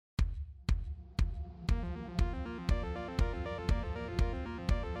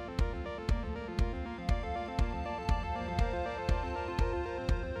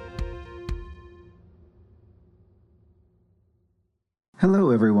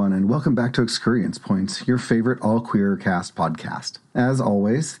Hello, everyone, and welcome back to Experience Points, your favorite all-queer cast podcast. As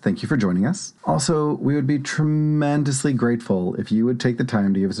always, thank you for joining us. Also, we would be tremendously grateful if you would take the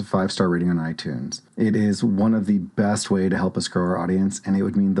time to give us a 5-star rating on iTunes. It is one of the best way to help us grow our audience, and it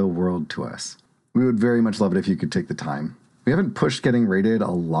would mean the world to us. We would very much love it if you could take the time. We haven't pushed getting rated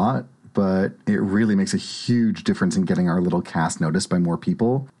a lot, but it really makes a huge difference in getting our little cast noticed by more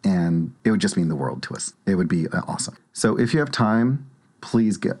people, and it would just mean the world to us. It would be awesome. So if you have time,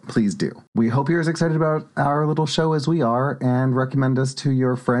 please do. We hope you're as excited about our little show as we are, and recommend us to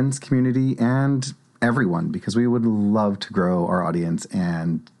your friends, community, and everyone, because we would love to grow our audience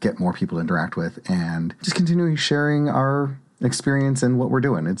and get more people to interact with and just continue sharing our experience and what we're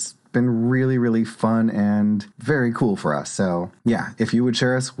doing. It's been really, really fun and very cool for us. So yeah, if you would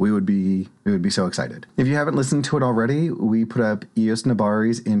share us, we would be so excited. If you haven't listened to it already, we put up Eos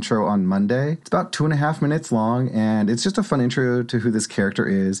Nabari's intro on Monday. It's about 2.5 minutes long, and it's just a fun intro to who this character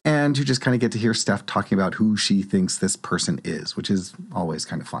is, and you just kind of get to hear Steph talking about who she thinks this person is, which is always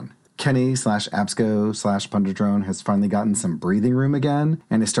kind of fun. Kenny/Absco/Punderdrone has finally gotten some breathing room again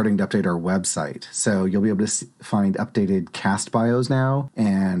and is starting to update our website. So you'll be able to find updated cast bios now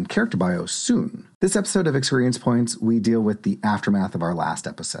and character bios soon. This episode of Experience Points, we deal with the aftermath of our last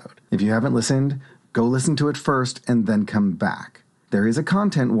episode. If you haven't listened, go listen to it first and then come back. There is a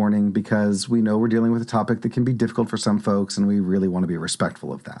content warning because we know we're dealing with a topic that can be difficult for some folks, and we really want to be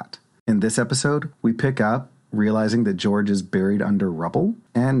respectful of that. In this episode, we pick up realizing that George is buried under rubble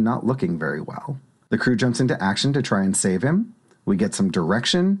and not looking very well. The crew jumps into action to try and save him. We get some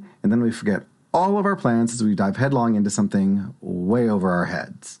direction, and then we forget all of our plans as we dive headlong into something way over our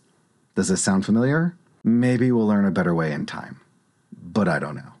heads. Does this sound familiar? Maybe we'll learn a better way in time, but I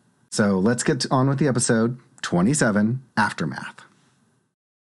don't know. So let's get on with the episode 27, Aftermath.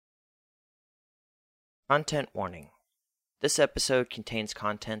 Content warning. This episode contains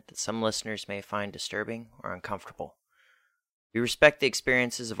content that some listeners may find disturbing or uncomfortable. We respect the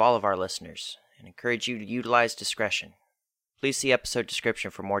experiences of all of our listeners and encourage you to utilize discretion. Please see episode description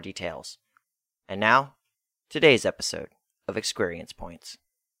for more details. And now, today's episode of Experience Points.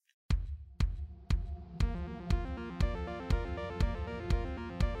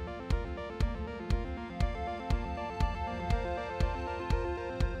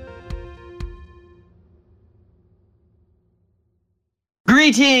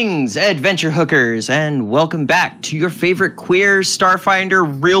 Greetings, adventure hookers, and welcome back to your favorite queer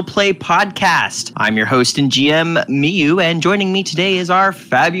Starfinder real play podcast. I'm your host and GM, Miyu, and joining me today is our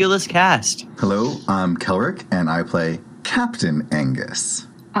fabulous cast. Hello, I'm Kelric, and I play Captain Angus.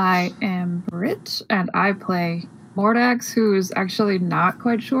 I am Britt, and I play Mordax, who's actually not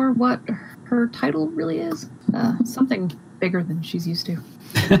quite sure what her title really is. Something bigger than she's used to.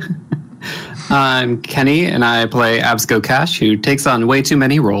 I'm Kenny, and I play Absco Cash, who takes on way too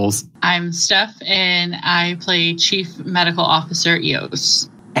many roles. I'm Steph, and I play Chief Medical Officer Eos.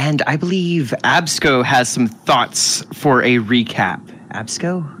 And I believe Absco has some thoughts for a recap.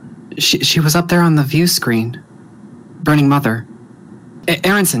 Absco? She was up there on the view screen. Burning Mother.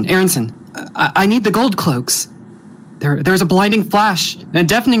 Aronson, I need the gold cloaks. There's a blinding flash and a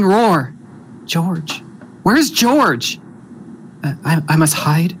deafening roar. George. Where's George? I must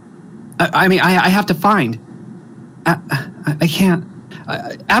hide. I have to find. I can't.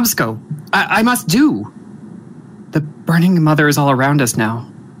 Absco, I must do. The Burning Mother is all around us now.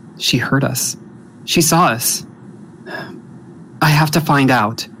 She heard us. She saw us. I have to find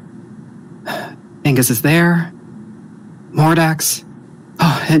out. Angus is there. Mordax.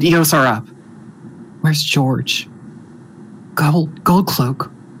 Oh, and Eos are up. Where's George? Gold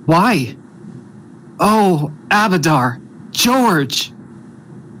cloak. Why? Oh, Abadar. George.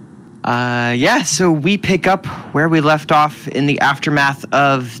 So we pick up where we left off in the aftermath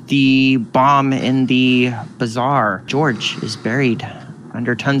of the bomb in the bazaar. George is buried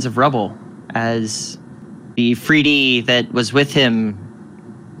under tons of rubble as the Freedy that was with him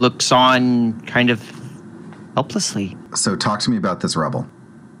looks on kind of helplessly. So talk to me about this rubble.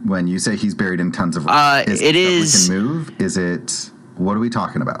 When you say he's buried in tons of rubble, we can move? Is it, what are we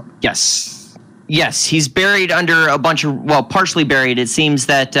talking about? Yes, he's buried under a bunch of, partially buried. It seems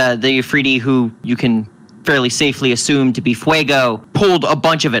that the Afridi, who you can fairly safely assume to be Fuego, pulled a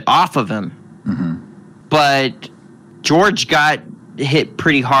bunch of it off of him. Mm-hmm. But George got hit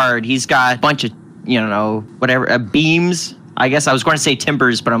pretty hard. He's got a bunch of, beams. I guess I was going to say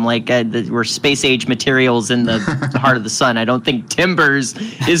timbers, but I'm like, we're space-age materials in the heart of the sun. I don't think timbers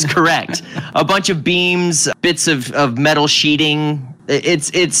is correct. A bunch of beams, bits of metal sheeting.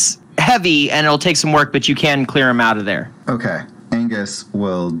 It's heavy, and it'll take some work, but you can clear him out of there. Okay. Angus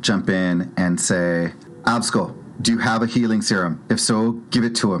will jump in and say, Absco, do you have a healing serum? If so, give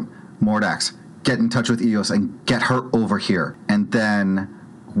it to him. Mordax, get in touch with Eos and get her over here. And then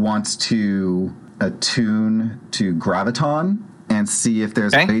wants to attune to Graviton and see if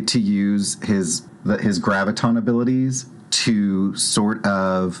there's a way to use his Graviton abilities to sort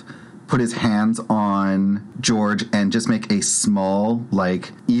of put his hands on George and just make a small,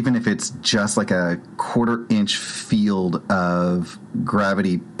 like, even if it's just like a 1/4 inch field of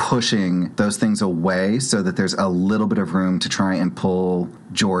gravity pushing those things away so that there's a little bit of room to try and pull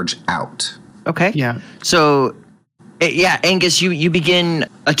George out. Okay. Yeah. So, Angus, you begin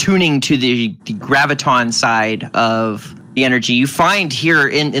attuning to the graviton side of the energy. You find here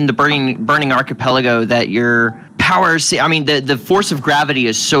in the burning archipelago that your powers, the force of gravity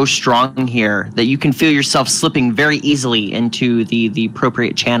is so strong here that you can feel yourself slipping very easily into the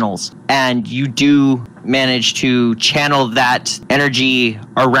appropriate channels. And you do manage to channel that energy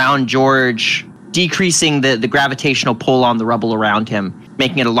around George, decreasing the gravitational pull on the rubble around him,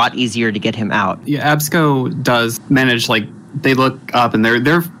 making it a lot easier to get him out. Yeah, Absco does manage, they look up and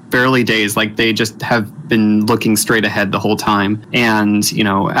they're fairly dazed, they just have been looking straight ahead the whole time. And,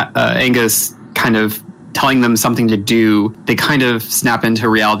 Angus kind of telling them something to do, they kind of snap into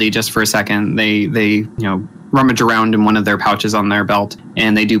reality just for a second. They rummage around in one of their pouches on their belt,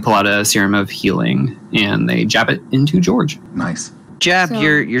 and they do pull out a serum of healing, and they jab it into George. Nice. Jab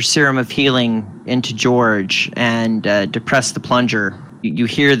your serum of healing into George and depress the plunger. You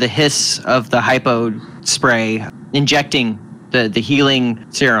hear the hiss of the hypo spray injecting the healing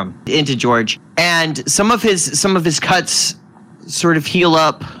serum into George, and some of his cuts sort of heal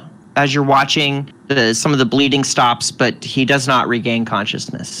up as you're watching. Some of the bleeding stops, but he does not regain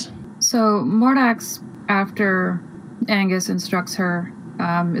consciousness. So Mordax, after Angus instructs her,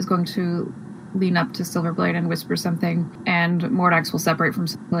 is going to lean up to Silverblade and whisper something, and Mordax will separate from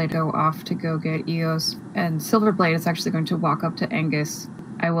Silverblade, go off to go get Eos, and Silverblade is actually going to walk up to Angus.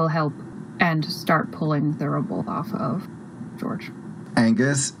 I will help, and start pulling the rubble off of George.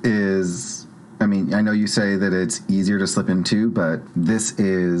 Angus is, I know you say that it's easier to slip into, but this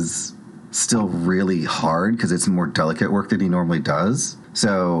is still really hard because it's more delicate work than he normally does.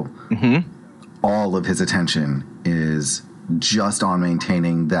 So all of his attention is just on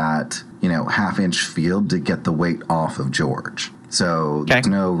maintaining that, 1/2-inch field to get the weight off of George. So there's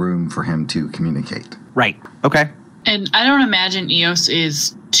no room for him to communicate. Right. Okay. And I don't imagine Eos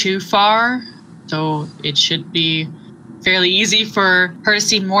is too far, so it should be fairly easy for her to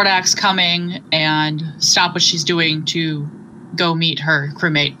see Mordax coming and stop what she's doing to go meet her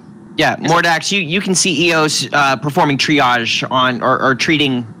crewmate. Yeah, Mordax, you can see Eos performing triage on or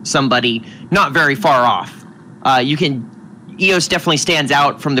treating somebody not very far off. Eos definitely stands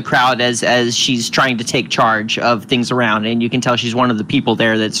out from the crowd as she's trying to take charge of things around, and you can tell she's one of the people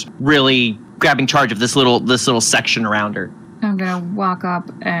there that's really grabbing charge of this little section around her. I'm gonna walk up,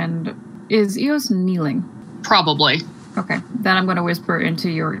 and is Eos kneeling? Probably. Okay, then I'm gonna whisper into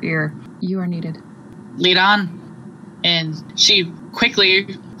your ear, "You are needed." Lead on. And she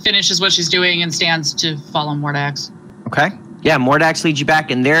quickly finishes what she's doing and stands to follow Mordax. Okay. Yeah, Mordax leads you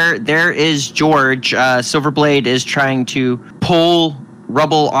back, and there is George. Silverblade is trying to pull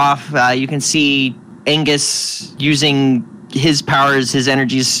rubble off. You can see Angus using his powers, his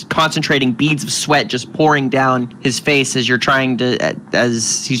energies, concentrating beads of sweat just pouring down his face as he's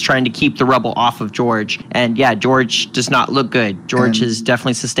trying to keep the rubble off of George. And yeah, George does not look good. George has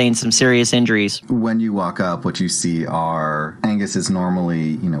definitely sustained some serious injuries. When you walk up, what you see are Angus is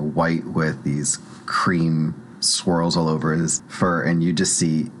normally, white with these cream swirls all over his fur, and you just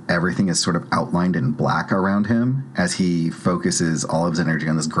see everything is sort of outlined in black around him as he focuses all of his energy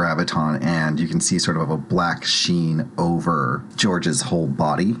on this graviton, and you can see sort of a black sheen over George's whole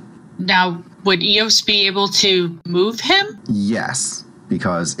body. Now, would Eos be able to move him? Yes,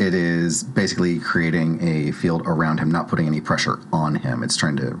 because it is basically creating a field around him, not putting any pressure on him. It's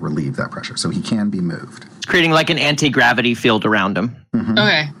trying to relieve that pressure, so he can be moved. It's creating like an anti-gravity field around him. Mm-hmm.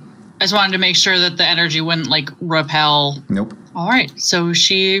 Okay. I just wanted to make sure that the energy wouldn't, repel. Nope. All right. So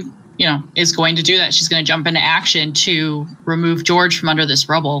she, is going to do that. She's going to jump into action to remove George from under this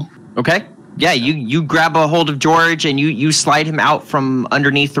rubble. Okay. Yeah, you grab a hold of George and you slide him out from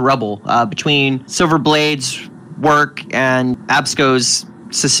underneath the rubble. Between Silverblade's work and Absco's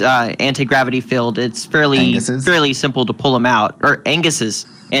anti-gravity field, it's fairly simple to pull him out. Or Angus's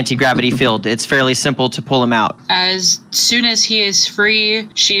anti-gravity field, it's fairly simple to pull him out. As soon as he is free,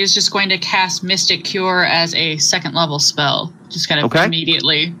 she is just going to cast Mystic Cure as a 2nd level spell, just kind of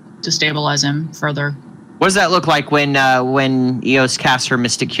immediately to stabilize him further. What does that look like when Eos casts her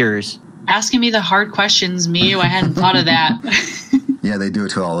Mystic Cures? Asking me the hard questions, Miyu. I hadn't thought of that. Yeah, they do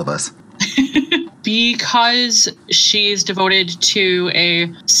it to all of us. because she's devoted to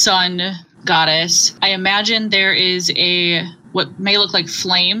a sun goddess, I imagine there is what may look like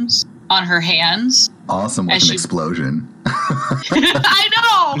flames on her hands. Awesome, with an explosion. I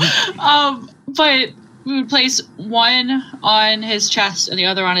know! But we would place one on his chest and the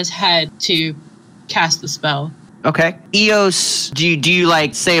other on his head to cast the spell. Okay. Eos, do you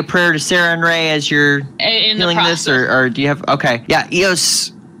like say a prayer to Sarah and Ray as you're healing this, or do you have? Okay. Yeah.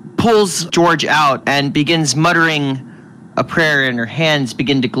 Eos pulls George out and begins muttering a prayer, and her hands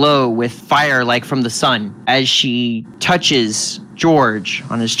begin to glow with fire like from the sun as she touches George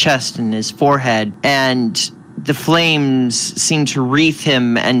on his chest and his forehead, and the flames seem to wreath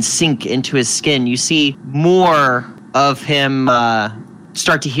him and sink into his skin. You see more of him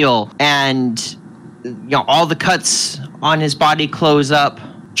start to heal, and all the cuts on his body close up.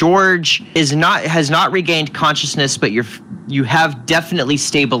 George has not regained consciousness, but you have definitely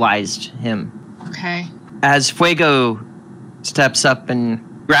stabilized him. Okay. As Fuego steps up and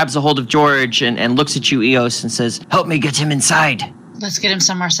grabs a hold of George and looks at you, Eos, and says, "Help me get him inside." Let's get him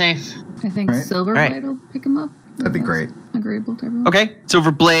somewhere safe. I think Silverblade will pick him up. That'd be great. Agreeable to everyone. Okay.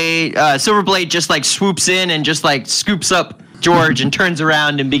 Silverblade just like swoops in and just like scoops up George and turns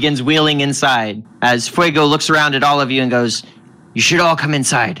around and begins wheeling inside. As Fuego looks around at all of you and goes, "You should all come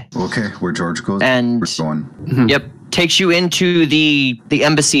inside." Okay, where George goes, and we're going. Mm-hmm. Yep, takes you into the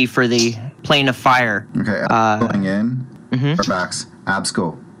embassy for the Plane of Fire. Okay, going in. Our backs.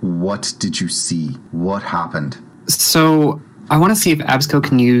 Absco, what did you see? What happened? So I want to see if Absco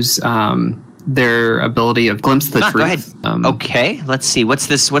can use their ability of Glimpse the Truth. Go ahead. Okay, let's see. What's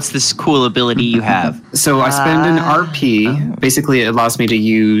this cool ability you have? So I spend an RP. Basically, it allows me to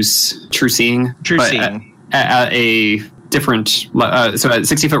use True Seeing. At a different... so at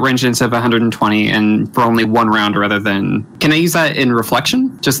 60-foot range instead of 120, and for only one round rather than... Can I use that in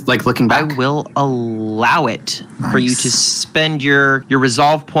Reflection? Just like looking back? I will allow it for you to spend your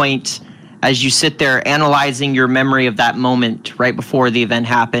resolve point as you sit there analyzing your memory of that moment right before the event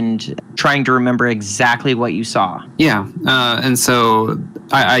happened, trying to remember exactly what you saw. Yeah, and so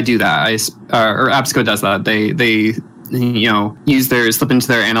I do that. Or Absco does that. They slip into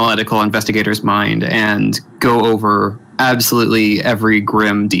their analytical investigator's mind and go over absolutely every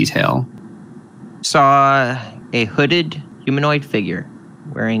grim detail. Saw a hooded humanoid figure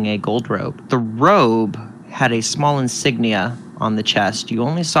wearing a gold robe. The robe had a small insignia on the chest. You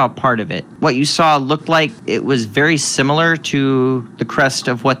only saw part of it. What you saw looked like it was very similar to the crest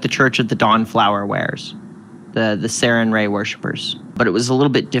of what the Church of the Dawnflower wears, the Saren Ray worshippers, but it was a little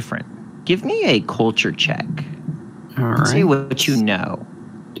bit different. Give me a culture check. All right. See what you know.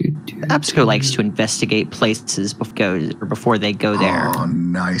 Absco likes to investigate places before they go there. Oh,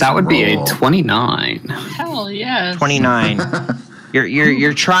 nice. That would be a 29. Hell yes. 29.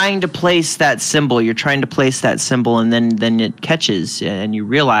 You're trying to place that symbol. You're trying to place that symbol, and then it catches, and you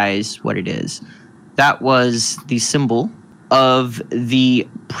realize what it is. That was the symbol of the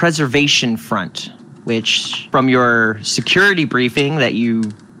Preservation Front, which, from your security briefing that you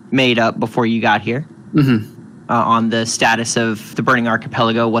made up before you got here, on the status of the Burning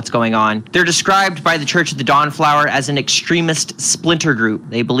Archipelago, what's going on. They're described by the Church of the Dawnflower as an extremist splinter group.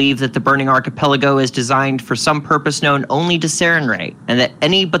 They believe that the Burning Archipelago is designed for some purpose known only to Saren Ray, and that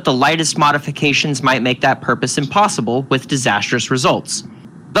any but the lightest modifications might make that purpose impossible, with disastrous results.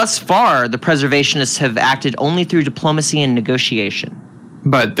 Thus far, the preservationists have acted only through diplomacy and negotiation.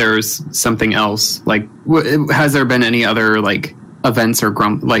 But there's something else. Like, has there been any other events or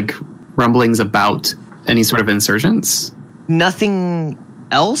rumblings about any sort of insurgents? Nothing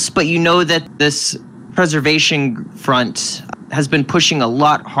else, but you know that this preservation front has been pushing a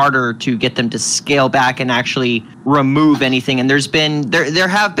lot harder to get them to scale back and actually remove anything. And there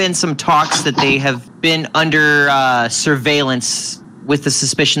have been some talks that they have been under surveillance with the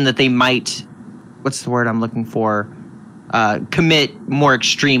suspicion that they might, what's the word I'm looking for, commit more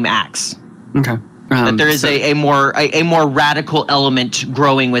extreme acts. Okay. That there is a more radical element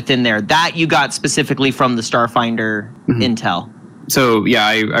growing within there. That you got specifically from the Starfinder intel. So yeah,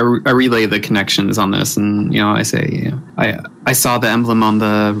 I relay the connections on this, and I say I saw the emblem on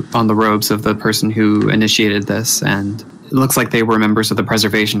the robes of the person who initiated this, and it looks like they were members of the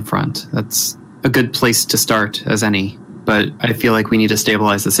Preservation Front. That's a good place to start as any, but I feel like we need to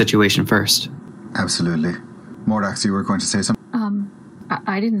stabilize the situation first. Absolutely. Mordax, you were going to say something?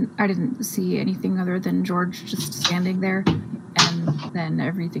 I didn't see anything other than George just standing there, and then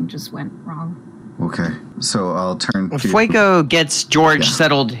everything just went wrong. Okay, so I'll turn to... Fuego gets George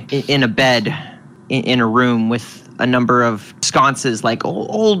settled in a bed in a room with a number of sconces, like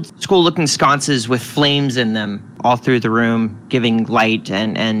old school looking sconces with flames in them all through the room, giving light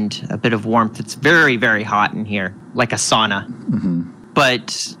and a bit of warmth. It's very, very hot in here, like a sauna. Mm-hmm.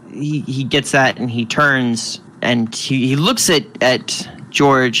 But he gets that and he turns and he looks at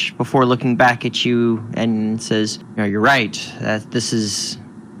George before looking back at you and says, you're right. This is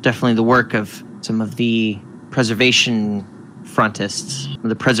definitely the work of some of the preservation frontists,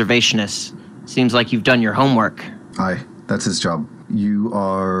 the preservationists. Seems like you've done your homework. Aye, that's his job. You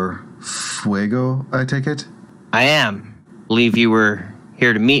are Fuego, I take it? I am. Believe you were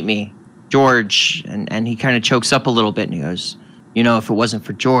here to meet me. George, and he kind of chokes up a little bit and he goes, if it wasn't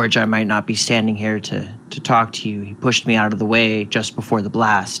for George, I might not be standing here to talk to you. He pushed me out of the way just before the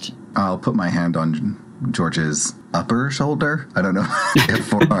blast. I'll put my hand on George's upper shoulder. I don't know if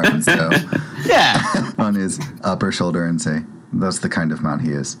forearms, so. Yeah. On his upper shoulder and say, that's the kind of man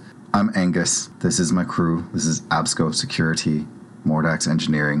he is. I'm Angus. This is my crew. This is Absco Security, Mordax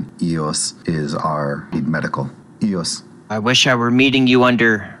Engineering. EOS is our lead medical. EOS. I wish I were meeting you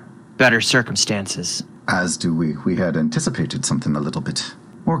under better circumstances. As do we. We had anticipated something a little bit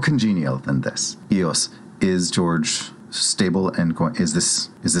more congenial than this. EOS, is George stable and going? Is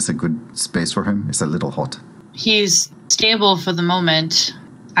this a good space for him? It's a little hot. He's stable for the moment.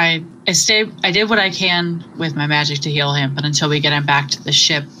 I did what I can with my magic to heal him, but until we get him back to the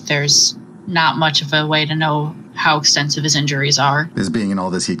ship, there's not much of a way to know how extensive his injuries are. Is being in all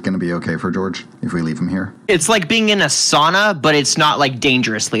this heat going to be okay for George if we leave him here? It's like being in a sauna, but it's not like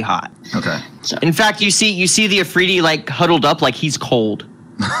dangerously hot. Okay. So, in fact, you see the Afridi like huddled up like he's cold.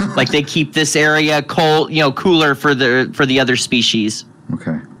 Like they keep this area cold, cooler for the other species.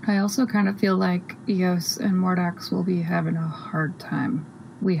 Okay. I also kind of feel like Eos and Mordax will be having a hard time.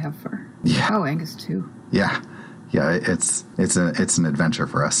 We have fur. Yeah. Oh, Angus too. Yeah. Yeah, it's an adventure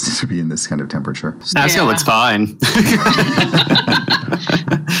for us to be in this kind of temperature. Absco looks fine.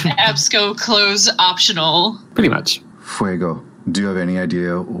 Absco clothes optional. Pretty much. Fuego, do you have any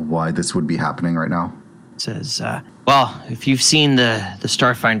idea why this would be happening right now? Says, well, if you've seen the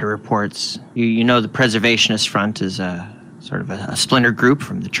Starfinder reports, you know the Preservationist Front is sort of a splinter group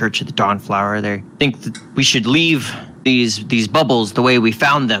from the Church of the Dawnflower. They think that we should leave these bubbles the way we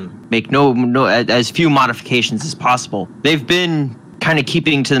found them. Make no as few modifications as possible. They've been kind of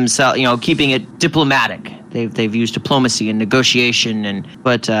keeping to themselves, keeping it diplomatic. They've used diplomacy and negotiation,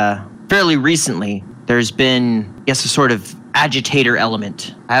 but fairly recently there's been, I guess, a sort of agitator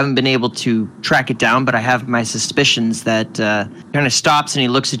element. I haven't been able to track it down, but I have my suspicions that kind of stops and he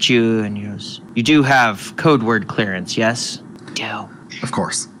looks at you and he goes, "You do have code word clearance, yes?" "Do." Of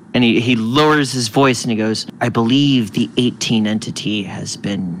course. And he lowers his voice and he goes, "I believe the 18 entity has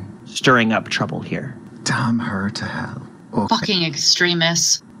been stirring up trouble here." Damn her to hell. Okay. Fucking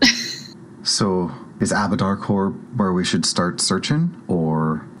extremists. So, is Abadar Corp where we should start searching?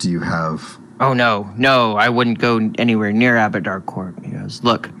 Or do you have... "Oh, no, I wouldn't go anywhere near Abadar Corp." He goes,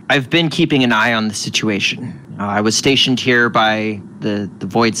 "Look, I've been keeping an eye on the situation. I was stationed here by the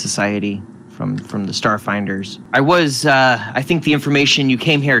Void Society from the Starfinders. I think the information you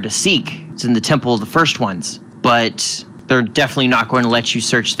came here to seek is in the Temple of the First Ones, but they're definitely not going to let you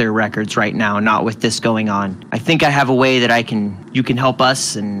search their records right now, not with this going on. I think I have a way that you can help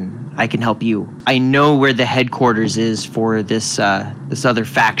us and I can help you. I know where the headquarters is for this other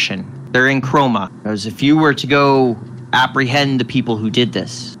faction. They're in Chroma. Because if you were to go apprehend the people who did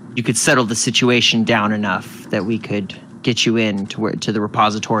this, you could settle the situation down enough that we could get you in to the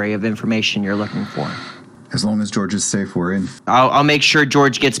repository of information you're looking for. As long as George is safe, we're in. I'll make sure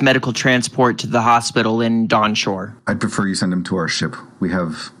George gets medical transport to the hospital in Dawnshore." I'd prefer you send him to our ship. We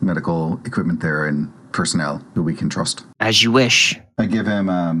have medical equipment there and personnel who we can trust. "As you wish." I give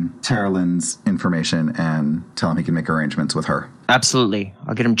him Tara Lynn's information and tell him he can make arrangements with her. "Absolutely.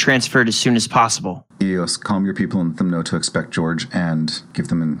 I'll get him transferred as soon as possible." EOS, calm your people and let them know to expect George and give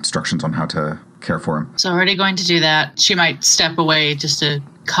them instructions on how to care for him. So already going to do that. She might step away just to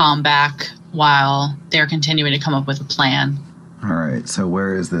calm back while they're continuing to come up with a plan. All right, so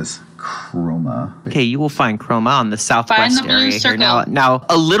where is this Chroma? Okay, you will find Chroma on the southwest Find the blue area here. circle. Now,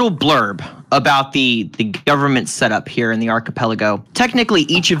 a little blurb about the government setup here in the archipelago. Technically,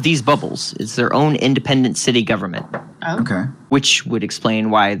 each of these bubbles is their own independent city government, Oh. Okay. which would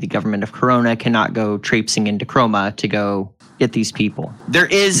explain why the government of Corona cannot go traipsing into Chroma to go get these people. There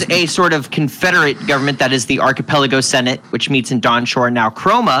is a sort of confederate government that is the Archipelago Senate, which meets in Dawnshore. Now,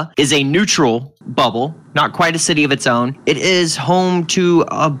 Chroma is a neutral bubble, not quite a city of its own. It is home to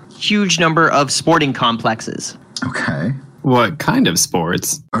a huge number of sporting complexes. Okay. What kind of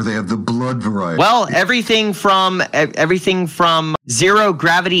sports? Are they of the blood variety? Well, everything from zero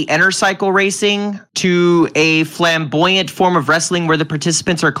gravity entercycle racing to a flamboyant form of wrestling where the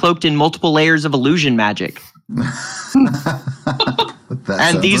participants are cloaked in multiple layers of illusion magic.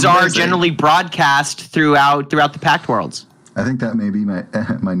 And these are generally broadcast throughout the Pact Worlds. I think that may be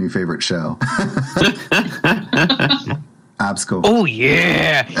my new favorite show. Absco. Oh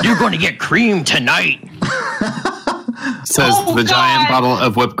yeah, you're going to get cream tonight. Says the giant bottle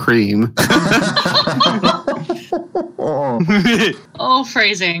of whipped cream. Oh,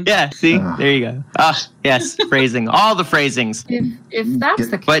 phrasing. Yeah, see? There you go. Yes, phrasing. All the phrasings. If that's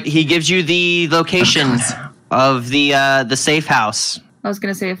the case. But he gives you the location of the safe house. I was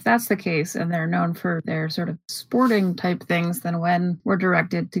going to say, if that's the case, and they're known for their sort of sporting type things, then when we're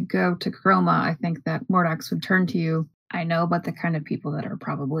directed to go to Chroma, I think that Mordax would turn to you. I know about the kind of people that are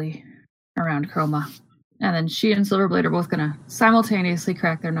probably around Chroma. And then she and Silverblade are both going to simultaneously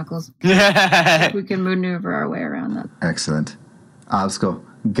crack their knuckles. We can maneuver our way around that. Excellent. Absco,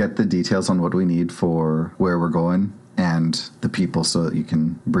 get the details on what we need for where we're going and the people so that you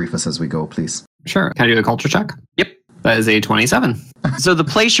can brief us as we go, please. Sure. Can I do a culture check? Yep. That is a 27. So the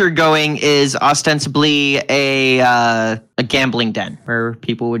place you're going is ostensibly a gambling den where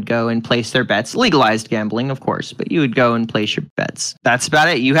people would go and place their bets. Legalized gambling, of course, but you would go and place your bets. That's about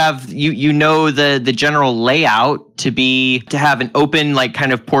it. You have you know the general layout to have an open like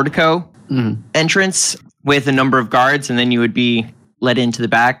kind of portico entrance with a number of guards, and then you would be let into the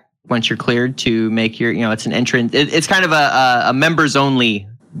back once you're cleared to make your it's an entrance. It's kind of a members only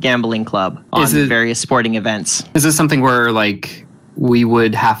gambling club on various sporting events. Is this something where like we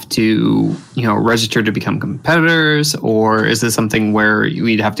would have to, register to become competitors, or is this something where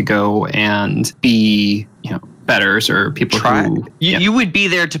we'd have to go and be, bettors or people who... You would be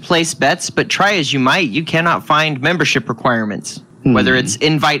there to place bets, but try as you might, you cannot find membership requirements. Whether it's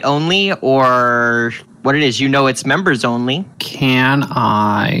invite only or what it is, it's members only. Can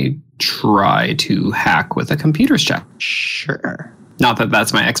I try to hack with a computer's check? Sure. Not that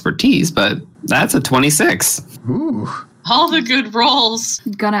that's my expertise, but that's a 26. Ooh. All the good rolls.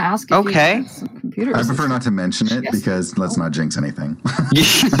 Gonna ask if you have some computers. I prefer not to mention it because let's not jinx anything.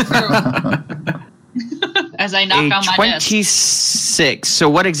 As I knock on my 26. desk. So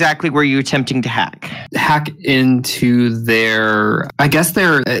what exactly were you attempting to hack? Hack into their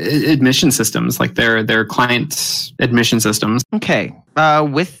admission systems, like their client admission systems. Okay.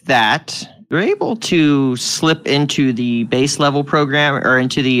 With that, you're able to slip into the base level program or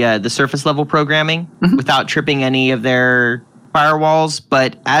into the surface level programming without tripping any of their firewalls.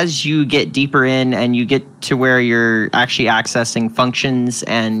 But as you get deeper in and you get to where you're actually accessing functions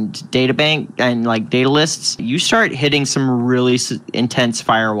and data bank and like data lists, you start hitting some really intense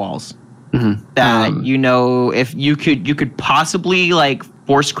firewalls that if you could possibly like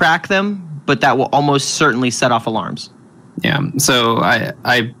force crack them, but that will almost certainly set off alarms. Yeah. So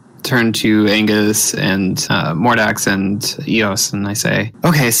I turn to Angus and Mordax and Eos, and I say,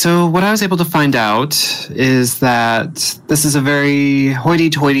 okay, so what I was able to find out is that this is a very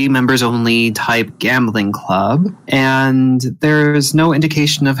hoity-toity, members-only type gambling club, and there's no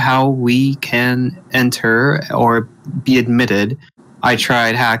indication of how we can enter or be admitted. I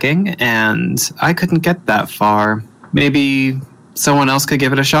tried hacking, and I couldn't get that far. Maybe someone else could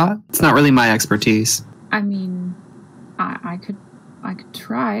give it a shot? It's not really my expertise. I mean, I could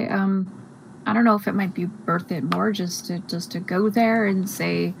try. I don't know if it might be worth it more just to go there and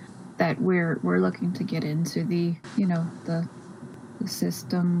say that we're looking to get into the the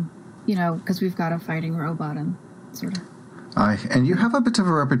system, because we've got a fighting robot and sort of. And you have a bit of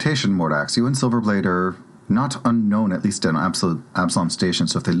a reputation, Mordax. You and Silverblade are not unknown, at least in Absalom Station.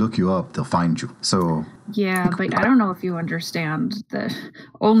 So if they look you up, they'll find you. So yeah, but I don't know if you understand that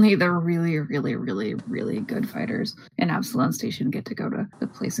only the really, really, really, really good fighters in Absalom Station get to go to the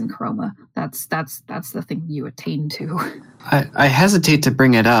place in Chroma. That's the thing you attain to. I hesitate to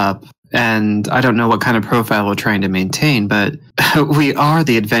bring it up, and I don't know what kind of profile we're trying to maintain, but we are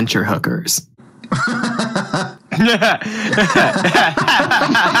the adventure hookers.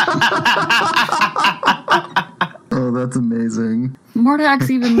 Oh, that's amazing. Mordax,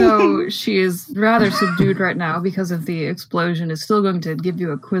 even though she is rather subdued right now because of the explosion, is still going to give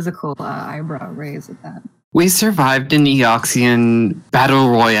you a quizzical eyebrow raise at that. We survived an Eoxian battle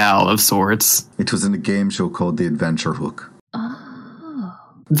royale of sorts. It was in a game show called The Adventure Hook. Oh.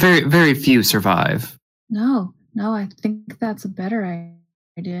 Very, very few survive. No, I think that's a better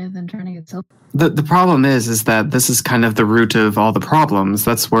idea than trying to get self. The problem is that this is kind of the root of all the problems.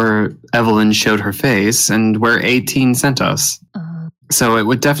 That's where Evelyn showed her face and where 18 sent us. So it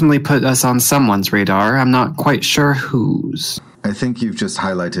would definitely put us on someone's radar. I'm not quite sure whose. I think you've just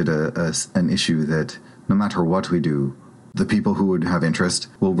highlighted an issue that no matter what we do, the people who would have interest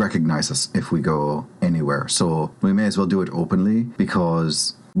will recognize us if we go anywhere. So we may as well do it openly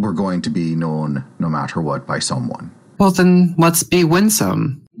because we're going to be known no matter what by someone. Well, then let's be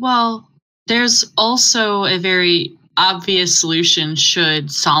winsome. Well, there's also a very obvious solution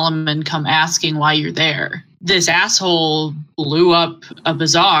should Solomon come asking why you're there. This asshole blew up a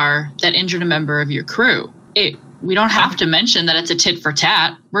bazaar that injured a member of your crew. We don't have to mention that it's a tit for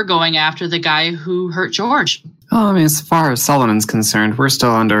tat. We're going after the guy who hurt George. Well, I mean, as far as Solomon's concerned, we're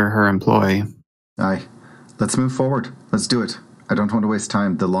still under her employ. Aye. Let's move forward. Let's do it. I don't want to waste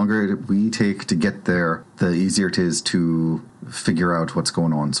time. The longer we take to get there, the easier it is to figure out what's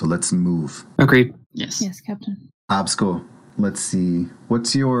going on. So let's move. Agreed. Yes. Yes, Captain. Absco, let's see.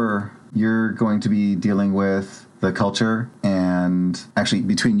 What's you're going to be dealing with the culture, and actually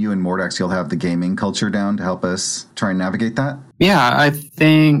between you and Mordax, you'll have the gaming culture down to help us try and navigate that? Yeah, I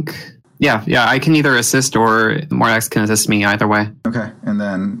think... Yeah, I can either assist or Mordax can assist me either way. Okay, and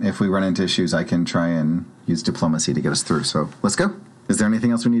then if we run into issues, I can try and use diplomacy to get us through. So let's go. Is there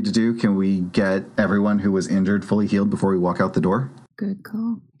anything else we need to do? Can we get everyone who was injured fully healed before we walk out the door? Good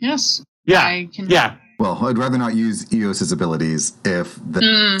call. Yes. Yeah. Yeah. Well, I'd rather not use Eos's abilities if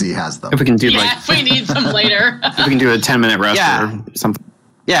he has them. If we can do If we need them later. if we can do a 10-minute rest Yeah. or something.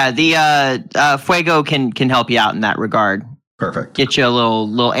 Yeah, the Fuego can help you out in that regard. Perfect. Get you a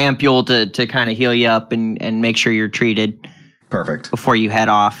little ampule to kind of heal you up and make sure you're treated Perfect. before you head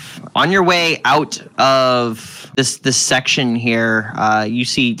off. On your way out of this section here, you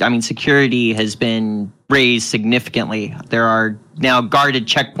see, I mean, security has been raised significantly. There are now guarded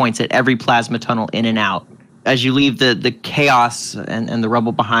checkpoints at every plasma tunnel in and out. As you leave the chaos and the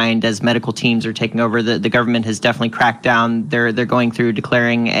rubble behind, as medical teams are taking over, the government has definitely cracked down. They're going through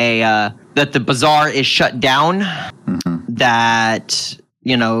declaring that the bazaar is shut down. Mm-hmm. That,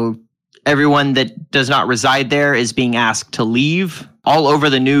 everyone that does not reside there is being asked to leave. All over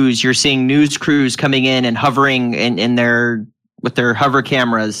the news, you're seeing news crews coming in and hovering with their hover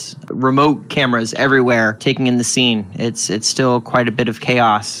cameras, remote cameras everywhere, taking in the scene. It's still quite a bit of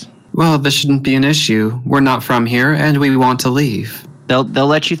chaos. Well, this shouldn't be an issue. We're not from here, and we want to leave. They'll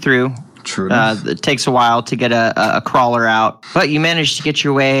let you through. True enough. It takes a while to get a crawler out, but you manage to get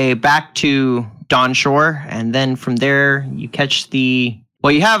your way back to Dawnshore, and then from there you catch you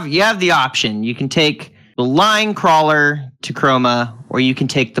have the option. You can take the line crawler to Chroma, or you can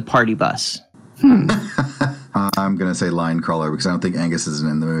take the party bus. I'm going to say line crawler because I don't think Angus is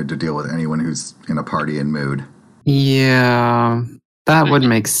in the mood to deal with anyone who's in a party and mood. Yeah, that would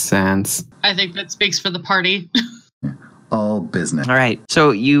make sense. I think that speaks for the party. All business. All right.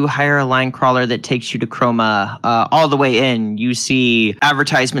 So you hire a line crawler that takes you to Chroma. All the way in, you see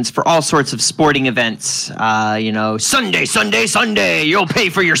advertisements for all sorts of sporting events. Sunday, Sunday, Sunday. You'll pay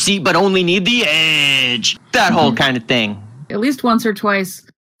for your seat, but only need the edge. That whole kind of thing. At least once or twice,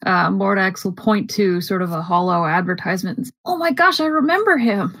 Mordax will point to sort of a hollow advertisement and say, "Oh my gosh, I remember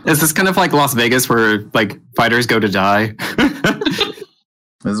him." Is this kind of like Las Vegas where fighters go to die?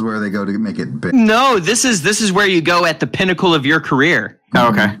 This is where they go to make it big. No, this is where you go at the pinnacle of your career. Oh,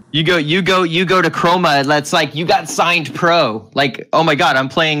 okay. You go to Chroma. That's like you got signed pro. Like, oh my God, I'm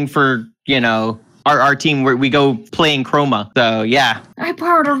playing for our team where we go playing Chroma. So yeah. I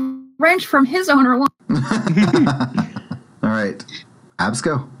borrowed a wrench from his owner. All right.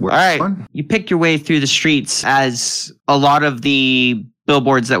 Absco. All right. You pick your way through the streets as a lot of the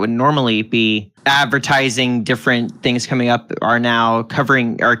billboards that would normally be advertising different things coming up are now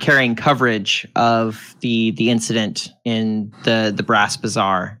carrying coverage of the incident in the Brass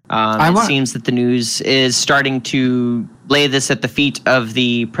Bazaar. It seems that the news is starting to lay this at the feet of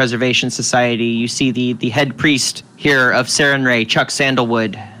the Preservation Society. You see the head priest here of Serenray, Chuck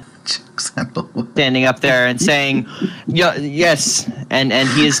Sandalwood, standing up there and saying, yes, and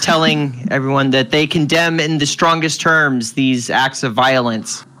he is telling everyone that they condemn in the strongest terms these acts of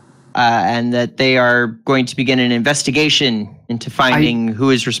violence, and that they are going to begin an investigation into finding who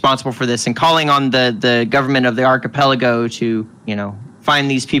is responsible for this, and calling on the government of the archipelago to,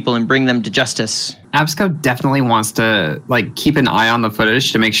 find these people and bring them to justice. Absco definitely wants to keep an eye on the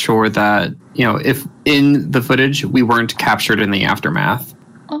footage to make sure that, if in the footage we weren't captured in the aftermath.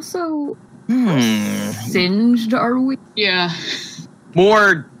 Also, singed are we? Yeah.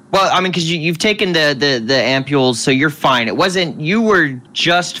 More, well, I mean, because you've taken the ampules, so you're fine. It wasn't, you were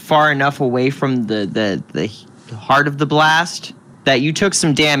just far enough away from the heart of the blast that you took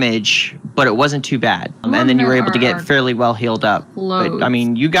some damage, but it wasn't too bad. And then you were able to get fairly well healed up. Loads. But I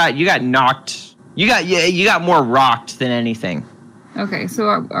mean, you got knocked. You got more rocked than anything. Okay, so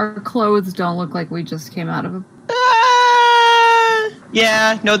our clothes don't look like we just came out of a...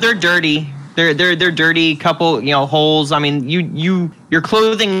 Yeah, no, they're dirty. They're dirty. Couple, holes. I mean, your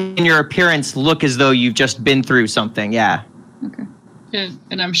clothing and your appearance look as though you've just been through something. Yeah. Okay.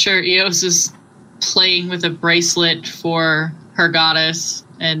 And I'm sure Eos is playing with a bracelet for her goddess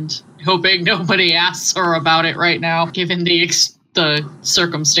and hoping nobody asks her about it right now, given the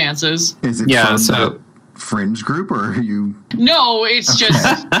circumstances. Is it from the fringe group, or are you... No, it's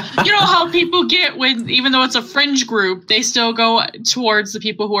just, you know how people get when, even though it's a fringe group, they still go towards the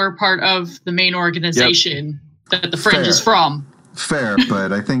people who are part of the main organization that the fringe is from. Fair,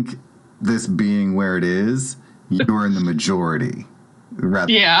 but I think this being where it is, you're in the majority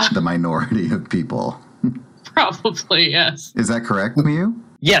rather than the minority of people. Probably, yes. Is that correct, Miu?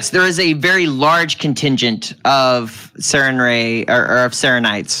 Yes, there is a very large contingent of Sarenrae, or of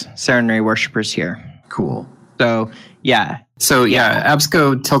Serenites, Sarenrae worshippers here. Cool. So, yeah. So,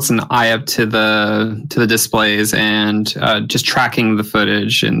 Absco tilts an eye up to the displays and just tracking the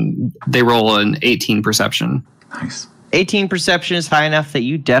footage, and they roll an 18 perception. Nice. 18 perception is high enough that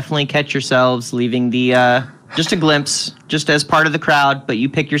you definitely catch yourselves leaving the, just a glimpse, just as part of the crowd, but you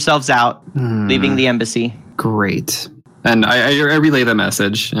pick yourselves out, leaving the embassy. Great. And I relay the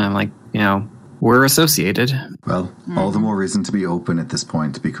message, and I'm like, we're associated. Well, all the more reason to be open at this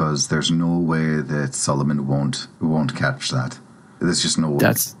point, because there's no way that Solomon won't catch that. There's just no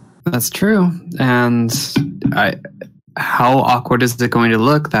way. That's true. And how awkward is it going to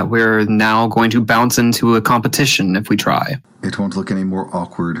look that we're now going to bounce into a competition if we try? It won't look any more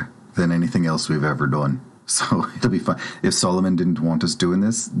awkward than anything else we've ever done. So it'll be fine. If Solomon didn't want us doing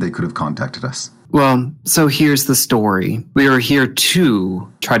this, they could have contacted us. Well, so here's the story. We are here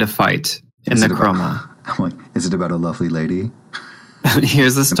to try to fight in the Chroma. I'm like, is it about a lovely lady?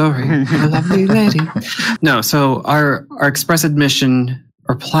 Here's the story. A lovely lady. No, so our express admission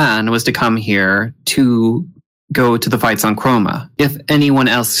or plan was to come here to go to the fights on Chroma, if anyone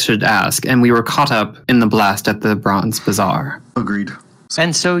else should ask, and we were caught up in the blast at the Bronze Bazaar. Agreed.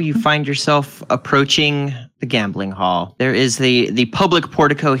 And so you find yourself approaching the gambling hall. There is the public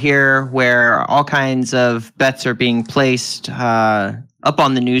portico here where all kinds of bets are being placed up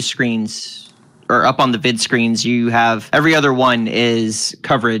on the news screens or up on the vid screens. You have every other one is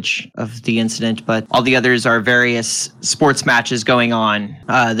coverage of the incident, but all the others are various sports matches going on.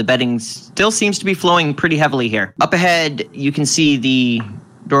 The betting still seems to be flowing pretty heavily here. Up ahead, you can see the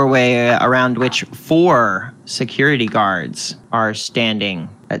doorway around which 4 security guards are standing.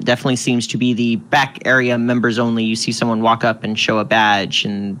 It definitely seems to be the back area members only. You see someone walk up and show a badge,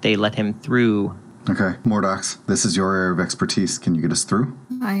 and they let him through. Okay, Mordax, this is your area of expertise. Can you get us through?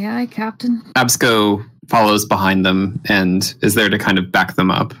 Aye, aye, Captain. Absco follows behind them and is there to kind of back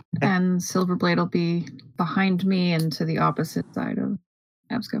them up. And Silverblade will be behind me and to the opposite side of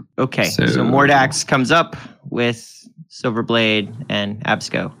Absco. Okay, so Mordax comes up with Silverblade and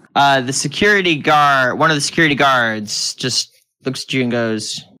Absco. The security guard, one of the security guards, just looks at you and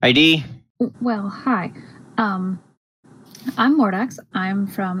goes, "ID?" Well, hi. I'm Mordax. I'm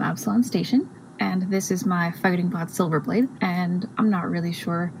from Absalon Station, and this is my fighting bot Silverblade. And I'm not really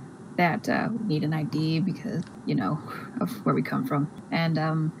sure that we need an ID because, of where we come from.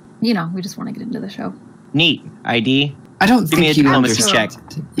 And, we just want to get into the show. Neat. ID? I don't Give me a diplomacy check.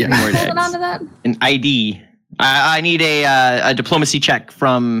 Yeah. Holding on to that? An ID. I need a diplomacy check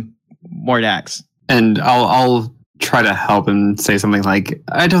from Mordax. And I'll try to help him say something like,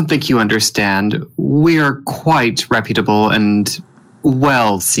 I don't think you understand. We are quite reputable and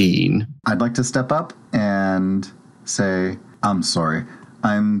well seen. I'd like to step up and say, I'm sorry.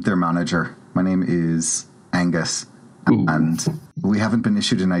 I'm their manager. My name is Angus. Ooh. And we haven't been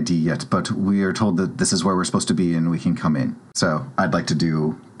issued an ID yet, but we are told that this is where we're supposed to be and we can come in. So I'd like to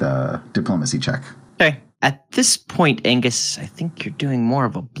do the diplomacy check. Okay. At this point, Angus, I think you're doing more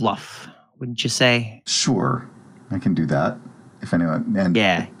of a bluff, wouldn't you say? Sure. I can do that. If anyone...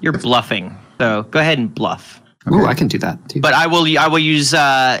 You're bluffing. So go ahead and bluff. Okay. Ooh, I can do that too. But I will use,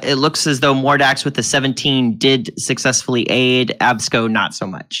 it looks as though Mordax with the 17 did successfully aid, Absco not so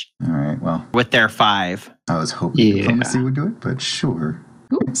much. All right, well. With their 5. I was hoping diplomacy would do it, but sure.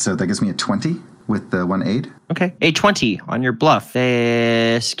 Ooh. So that gives me a 20 with the 1 aid. Okay, a 20 on your bluff. Two of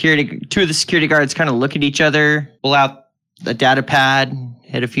the security guards kind of look at each other, pull out the data pad,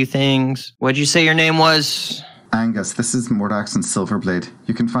 hit a few things. What'd you say your name was? Angus, this is Mordax and Silverblade.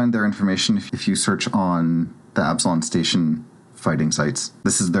 You can find their information if you search on the Absalon Station fighting sites.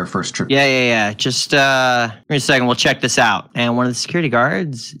 This is their first trip. Yeah. Just give me a second. We'll check this out. And one of the security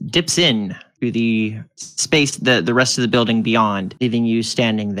guards dips in to the space, the rest of the building beyond, leaving you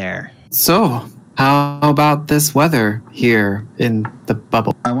standing there. So, How about this weather here in the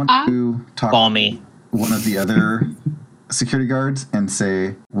bubble? I want to talk Balmy. to one of the other security guards and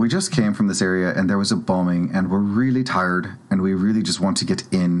say, we just came from this area and there was a bombing and we're really tired and we really just want to get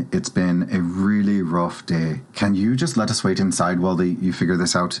in. It's been a really rough day. Can you just let us wait inside while you figure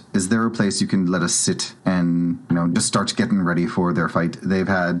this out? Is there a place you can let us sit and, just start getting ready for their fight? They've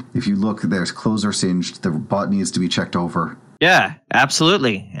had, if you look, their clothes are singed. The bot needs to be checked over. Yeah,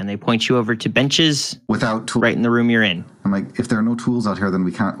 absolutely. And they point you over to benches Without tools. right in the room you're in. I'm like, if there are no tools out here, then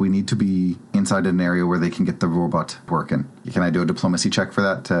we need to be inside an area where they can get the robot working. Can I do a diplomacy check for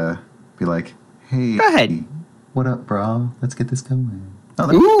that to be like, hey, Go ahead. What up, bro? Let's get this going. Oh,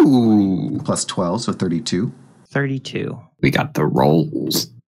 that's Ooh, plus 12, so 32. 32. we got the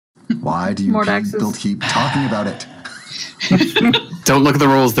rolls. Why do you keep talking about it? Don't look at the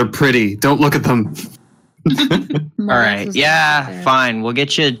rolls. They're pretty. Don't look at them. All right. Yeah, fine. We'll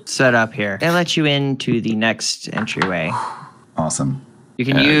get you set up here. They let you into the next entryway. Awesome. You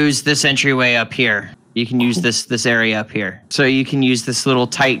can use this entryway up here. You can use this area up here. So you can use this little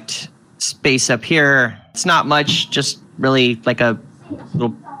tight space up here. It's not much, just really like a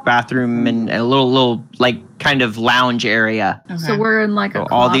little bathroom and a little like kind of lounge area. Okay. So we're in like a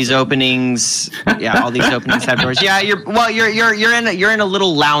all these openings. Yeah, all these openings have doors. Yeah, you're in a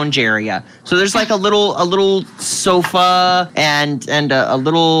little lounge area. So there's like a little sofa and a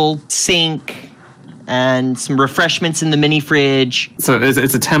little sink and some refreshments in the mini fridge. So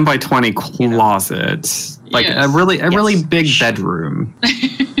it's a 10 by 20 closet, like a really big bedroom.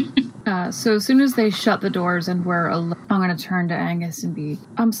 So as soon as they shut the doors and we're alone, I'm going to turn to Angus and be,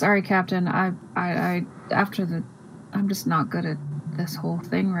 I'm sorry, Captain. I'm just not good at this whole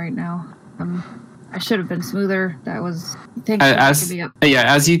thing right now. I should have been smoother. That was, thanks for picking me up.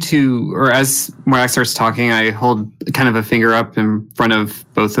 Yeah, as you two, or as Morag starts talking, I hold kind of a finger up in front of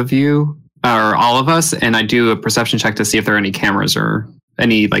both of you, or all of us, and I do a perception check to see if there are any cameras or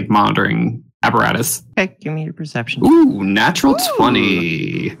any like monitoring apparatus. Okay, give me your perception. Ooh, natural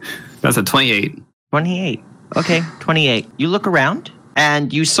 20. That's a 28. 28. Okay, 28. You look around,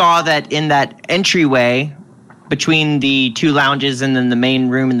 and you saw that in that entryway between the two lounges and then the main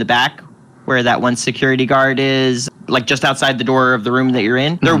room in the back, where that one security guard is, like just outside the door of the room that you're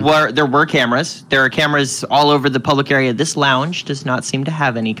in, there were cameras. There are cameras all over the public area. This lounge does not seem to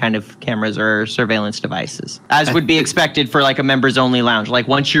have any kind of cameras or surveillance devices, as would be expected for like a members only lounge. Like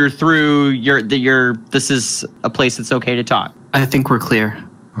once you're through, this is a place that's okay to talk. I think we're clear.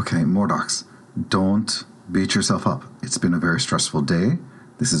 Okay, Mordox, don't beat yourself up. It's been a very stressful day.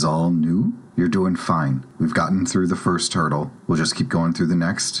 This is all new. You're doing fine. We've gotten through the first hurdle. We'll just keep going through the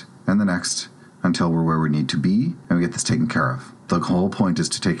next and the next until we're where we need to be and we get this taken care of. The whole point is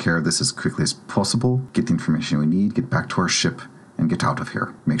to take care of this as quickly as possible, get the information we need, get back to our ship, and get out of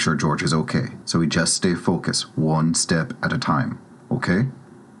here. Make sure George is okay. So we just stay focused, one step at a time. Okay?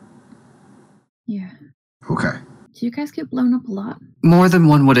 Yeah. Okay. Do you guys get blown up a lot? More than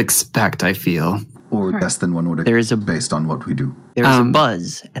one would expect, I feel. Or less than one would expect based on what we do. There's a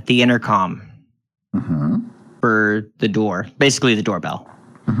buzz at the intercom for the door. Basically the doorbell.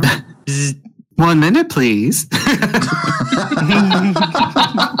 1 minute, please. I'm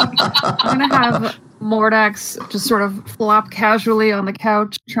going to have Mordax just sort of flop casually on the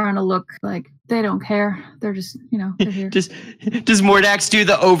couch, trying to look like they don't care. They're just, they're here. Does Mordax do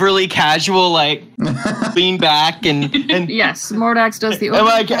the overly casual, like, lean back and Yes, Mordax does the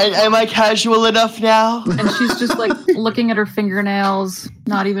Am I casual enough now? And she's just, like, looking at her fingernails,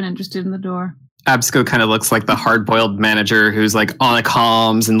 not even interested in the door. Absco kind of looks like the hard-boiled manager who's like on a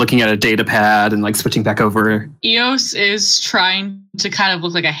comms and looking at a data pad and like switching back over. Eos is trying to kind of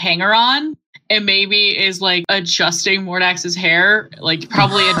look like a hanger-on and maybe is like adjusting Mordax's hair, like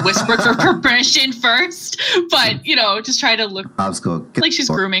probably had whispered for permission first, but just try to look like she's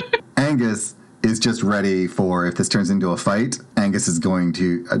grooming. Angus is just ready for, if this turns into a fight, Angus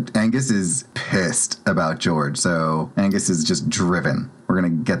is pissed about George, so Angus is just driven. We're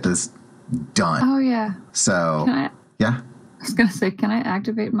going to get this done. Oh, yeah. So, yeah? I was going to say, can I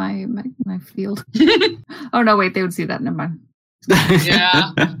activate my field? Oh, no, wait, they would see that. Never mind.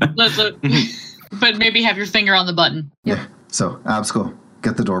 Yeah. Let's look. But maybe have your finger on the button. Yep. Yeah. So, Absco,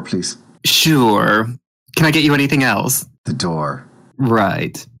 get the door, please. Sure. Can I get you anything else? The door.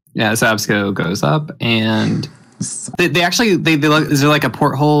 Right. Yeah, so Absco goes up and they actually look, is there like a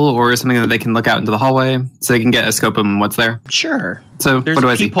porthole or something that they can look out into the hallway so they can get a scope on what's there? Sure. So there's what do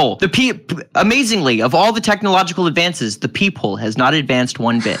a I see? peephole. Amazingly, of all the technological advances, the peephole has not advanced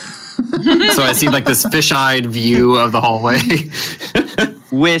one bit. So I see like this fish-eyed view of the hallway.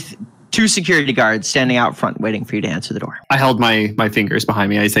 With 2 security guards standing out front waiting for you to answer the door. I held my fingers behind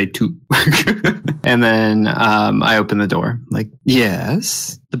me. I say toot. And then I open the door. Like,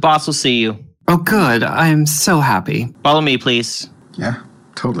 yes? The boss will see you. Oh, good. I'm so happy. Follow me, please. Yeah,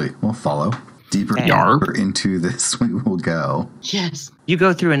 totally. We'll follow. Deeper into this we will go. Yes. You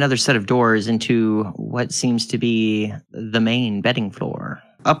go through another set of doors into what seems to be the main betting floor.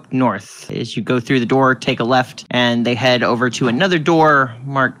 Up north, as you go through the door, take a left, and they head over to another door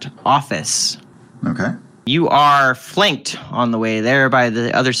marked office. Okay. You are flanked on the way there by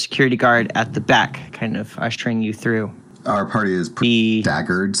the other security guard at the back, kind of ushering you through. Our party is pretty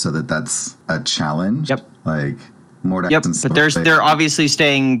staggered, so that's a challenge. Yep. Like, Mordax Yep, and but they're obviously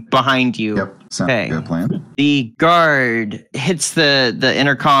staying behind you. Yep, sounds like a good plan. The guard hits the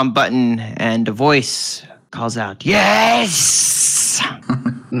intercom button, and a voice calls out, "Yes!"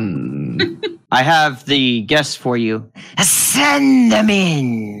 I have the guests for you. Send them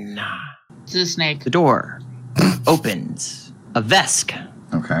in. It's a snake. The door opens. A Vesk.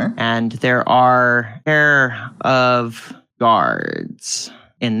 Okay. And there are a pair of guards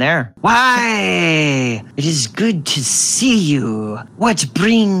in there. Why? It is good to see you. What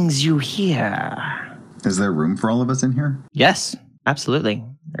brings you here? Is there room for all of us in here? Yes, absolutely.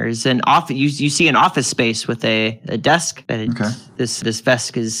 There's an office. You see an office space with a desk. This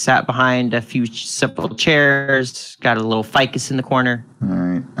Vesk is sat behind a few simple chairs. Got a little ficus in the corner. All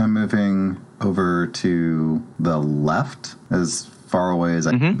right. I'm moving over to the left as far away as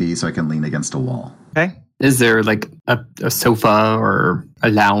I can be so I can lean against a wall. Okay. Is there like a sofa or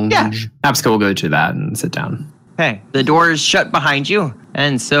a lounge? Yeah. Absco will go to that and sit down. Okay. The door is shut behind you.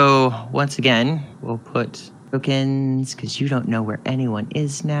 And so, once again, we'll put tokens, because you don't know where anyone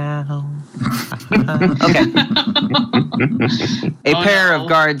is now. Okay. A pair of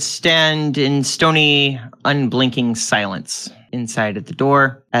guards stand in stony, unblinking silence inside of the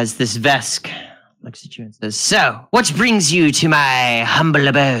door as this Vesk looks at you and says, "So, what brings you to my humble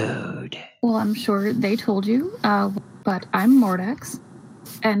abode?" Well, I'm sure they told you, but I'm Mordax,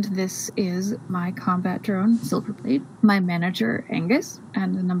 and this is my combat drone, Silverblade, my manager, Angus,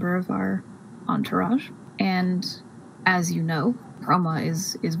 and a number of our entourage. And as you know, Chroma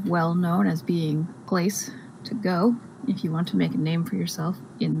is well known as being a place to go if you want to make a name for yourself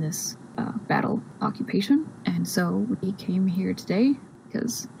in this battle occupation. And so we came here today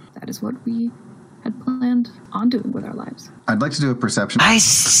because that is what we had planned on doing with our lives. I'd like to do a perception. I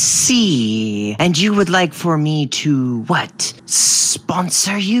see. And you would like for me to, what,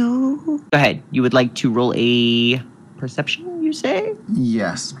 sponsor you? Go ahead. You would like to roll a perception, you say?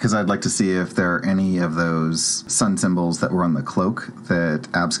 Yes, because I'd like to see if there are any of those sun symbols that were on the cloak that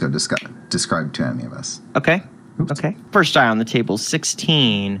Absco described to any of us. Okay. Oops. Okay. First eye on the table,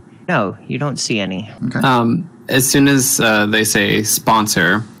 16. No, you don't see any. Okay. As soon as they say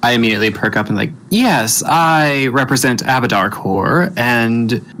sponsor, I immediately perk up and like, yes, I represent Abadar Corps,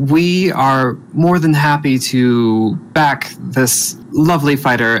 and we are more than happy to back this lovely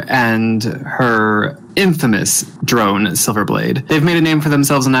fighter and her infamous drone, Silverblade. They've made a name for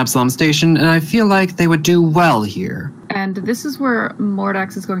themselves in Absalom Station, and I feel like they would do well here. And this is where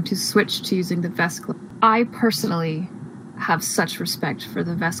Mordax is going to switch to using the Vesk. I personally have such respect for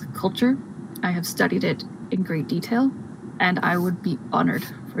the Vesk culture. I have studied it in great detail, and I would be honored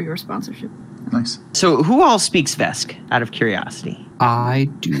for your sponsorship. Nice. So who all speaks Vesk, out of curiosity? I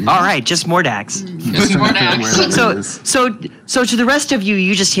do. All right, just Mordax. Just Mordax. So to the rest of you,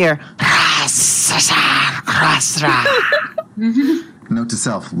 you just hear... Note to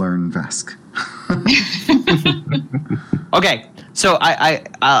self, learn Vesk. Okay, so I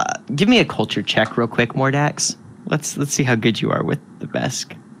give me a culture check real quick, Mordax. Let's see how good you are with the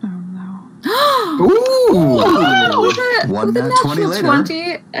Vesk. Ooh! One with a nat 20 natural later.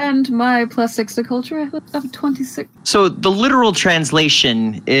 20 and my +6 to culture, I have 26. So the literal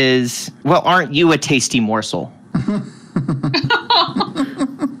translation is, well, aren't you a tasty morsel?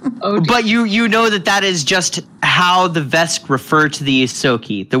 Oh, But you know that is just how the Vesk refer to the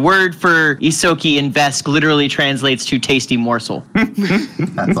Isoki. The word for Isoki in Vesk literally translates to tasty morsel.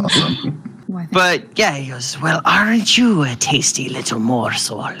 That's awesome. But yeah, he goes, well, aren't you a tasty little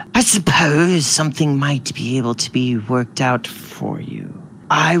morsel? I suppose something might be able to be worked out for you.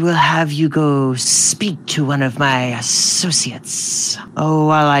 I will have you go speak to one of my associates. Oh,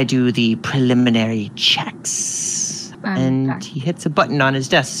 while I do the preliminary checks. And he hits a button on his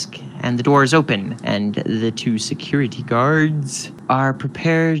desk, and the door is open, and the 2 security guards are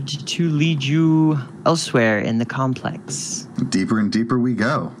prepared to lead you elsewhere in the complex. Deeper and deeper we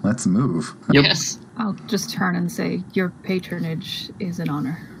go. Let's move. Yep. Yes. I'll just turn and say, your patronage is an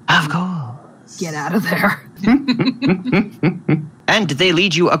honor. Of course. Get out of there. And they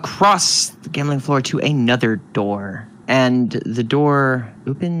lead you across the gambling floor to another door. And the door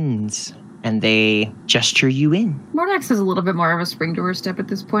opens, and they gesture you in. Mordax has a little bit more of a spring to her step at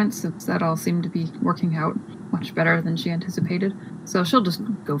this point, since that all seemed to be working out much better than she anticipated. So she'll just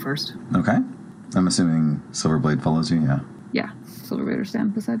go first. Okay. I'm assuming Silverblade follows you, yeah. Yeah, Silverblade will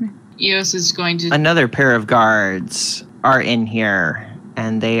stand beside me. Eos is going to... Another pair of guards are in here,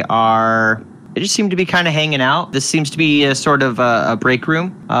 and they just seem to be kind of hanging out. This seems to be a sort of a break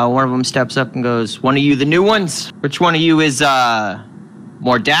room. One of them steps up and goes, "One of you the new ones? Which one of you is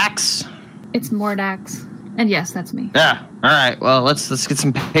Mordax?" It's Mordax. And yes, that's me. Yeah. All right. Well, let's get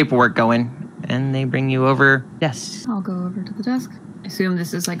some paperwork going. And they bring you over. Yes. I'll go over to the desk. I assume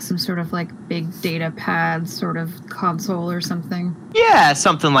this is like some sort of like big data pad sort of console or something. Yeah,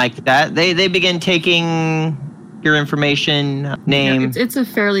 something like that. They begin taking your information, name, it's a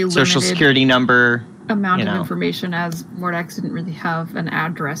fairly limited social security number amount of information, as Mordax didn't really have an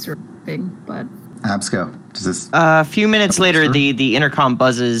address or anything, but... Absco, does this... A few minutes later, the intercom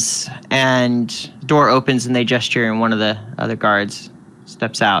buzzes, and door opens, and they gesture, and one of the other guards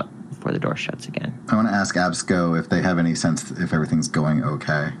steps out before the door shuts again. I want to ask Absco if they have any sense if everything's going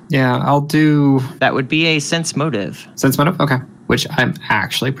okay. Yeah, I'll do... That would be a sense motive. Sense motive? Okay. Which I'm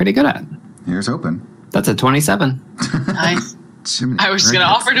actually pretty good at. Here's open. That's a 27. Nice. Jiminy I was going to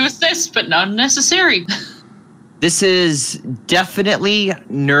offer to assist, but not necessary. This is definitely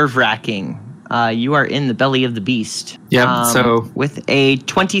nerve-wracking. You are in the belly of the beast. Yep, so... With a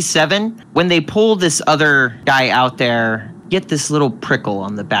 27, when they pull this other guy out there, get this little prickle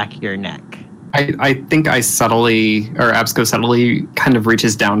on the back of your neck. I think Absco subtly kind of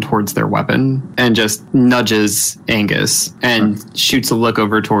reaches down towards their weapon and just nudges Angus and shoots a look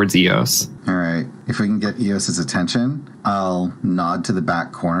over towards Eos. All right. If we can get Eos's attention, I'll nod to the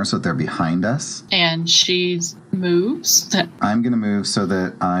back corner so that they're behind us. And she moves. I'm going to move so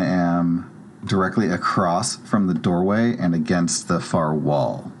that I am directly across from the doorway and against the far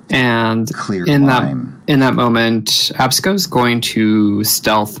wall. And Clear in line. that moment, Absco's going to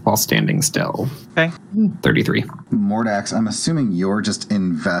stealth while standing still. Okay. 33. Mordax, I'm assuming you're just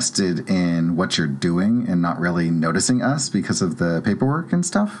invested in what you're doing and not really noticing us because of the paperwork and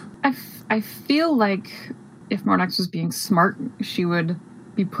stuff? I feel like if Mordax was being smart, she would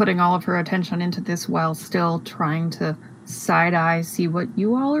be putting all of her attention into this while still trying to side-eye see what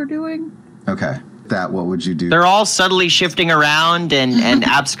you all are doing. Okay. What would you do? They're all subtly shifting around, and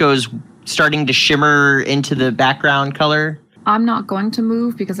Absco's starting to shimmer into the background color. I'm not going to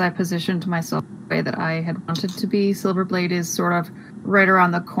move because I positioned myself the way that I had wanted to be. Silverblade is sort of right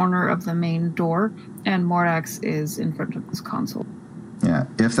around the corner of the main door, and Mordax is in front of this console. Yeah.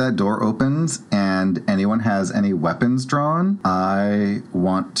 If that door opens and anyone has any weapons drawn, I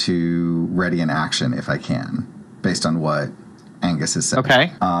want to ready an action if I can, based on what Angus has said.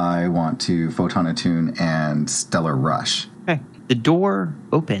 Okay. I want to Photon Attune and Stellar Rush. Okay. The door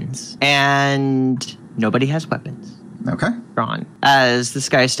opens, and nobody has weapons Okay. drawn. As this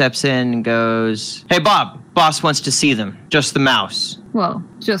guy steps in and goes, "Hey, Bob, boss wants to see them. Just the mouse." Well,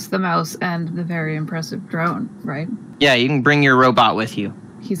 just the mouse and the very impressive drone, right? Yeah, you can bring your robot with you.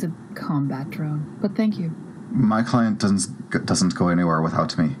 He's a combat drone, but thank you. My client doesn't go anywhere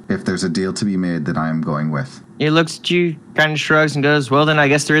without me. If there's a deal to be made, that I am going with. He looks at you, kind of shrugs, and goes, "Well, then I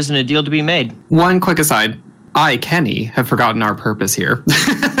guess there isn't a deal to be made." One quick aside. I, Kenny, have forgotten our purpose here.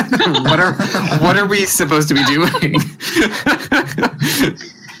 What are we supposed to be doing?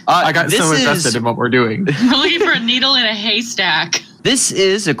 I got so invested in what we're doing. We're looking for a needle in a haystack. This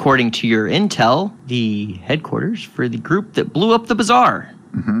is, according to your intel, the headquarters for the group that blew up the bazaar.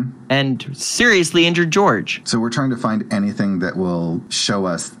 Mm-hmm. And seriously injured George. So we're trying to find anything that will show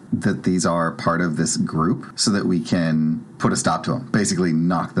us that these are part of this group so that we can put a stop to them, basically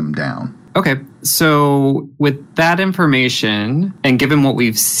knock them down. Okay, so with that information, and given what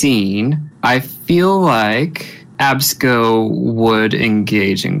we've seen, I feel like Absco would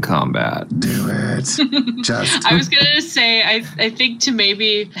engage in combat. Do it. Just. I was going to say, I think to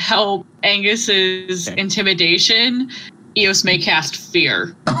maybe help Angus's intimidation, Eos may cast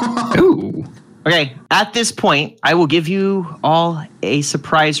fear. Ooh. Okay, at this point, I will give you all a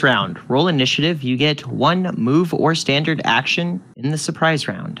surprise round. Roll initiative. You get one move or standard action in the surprise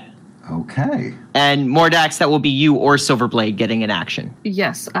round. Okay. And Mordax, that will be you or Silverblade getting an action.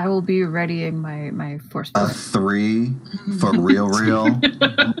 Yes, I will be readying my force. A 3 for real.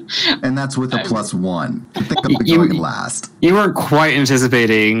 And that's with a +1. I think I'll be going last. You weren't quite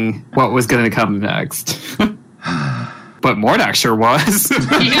anticipating what was going to come next. But Mordax sure was.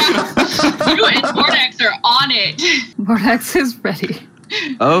 Yeah, you and Mordax are on it. Mordax is ready.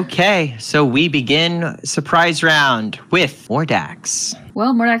 Okay, so we begin surprise round with Mordax.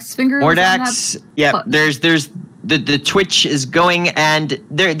 Well, Mordax's finger is on Mordax, that yeah, button. there's the twitch is going, and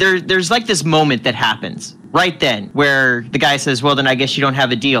there's like this moment that happens right then where the guy says, well, then I guess you don't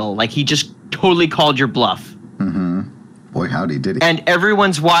have a deal. Like, he just totally called your bluff. Mm-hmm. Boy, howdy, did he. And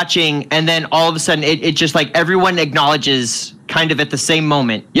everyone's watching, and then all of a sudden, it just like everyone acknowledges kind of at the same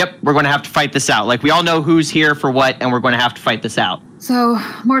moment, yep, we're going to have to fight this out. Like, we all know who's here for what, and we're going to have to fight this out. So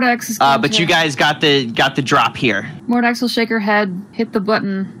Mordax is going But to, you guys got the drop here. Mordax will shake her head, hit the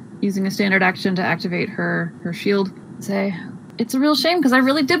button, using a standard action to activate her shield, and say, it's a real shame because I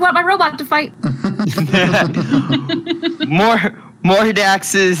really did want my robot to fight.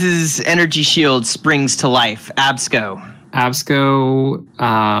 Mordax's energy shield springs to life. Absco. Absco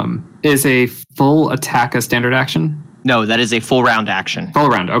is a full attack a standard action? No, that is a full round action. Full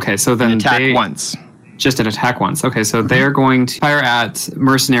round. Okay, so then Attack once. Just an attack once. Okay, so they're going to fire at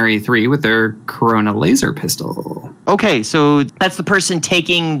Mercenary 3 with their Corona laser pistol. Okay, so that's the person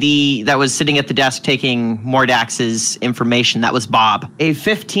that was sitting at the desk taking Mordax's information. That was Bob. A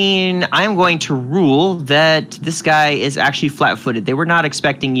 15, I'm going to rule that this guy is actually flat-footed. They were not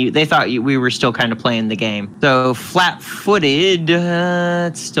expecting you. They thought we were still kind of playing the game. So flat-footed,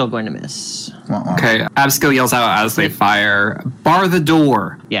 it's still going to miss. Okay, Absco yells out as they fire, bar the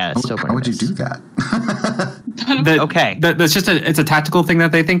door. Yeah, it's still going to miss. How would you do that? Okay. That's just it's a tactical thing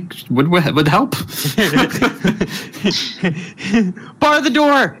that they think would help. Bar the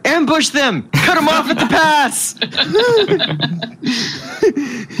door! Ambush them! Cut them off at the pass!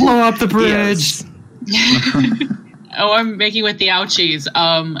 Blow up the bridge. Yes. Oh, I'm making with the ouchies.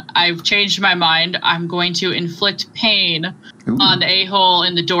 I've changed my mind. I'm going to inflict pain on the a-hole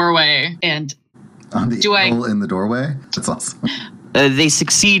in the doorway. And On the a-hole in the doorway? That's awesome. They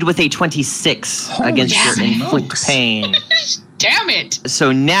succeed with a 26 against your inflict smokes. pain. damn it!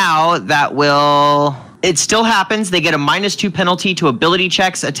 So now that will... It still happens. They get a -2 penalty to ability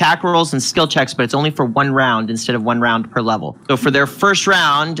checks, attack rolls, and skill checks, but it's only for 1 round instead of 1 round per level. So for their first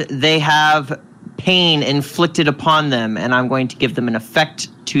round, they have pain inflicted upon them, and I'm going to give them an effect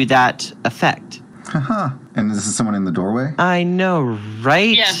to that effect. Haha. And this is someone in the doorway? I know,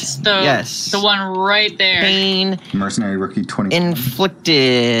 right? Yes, the one right there. Pain Mercenary rookie 20. inflicted.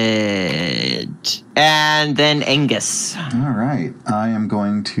 And then Angus. All right. I am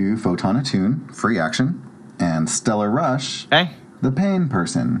going to Photon Attune, free action, and Stellar Rush, Okay. the pain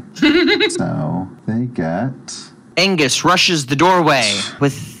person. So they get... Angus rushes the doorway.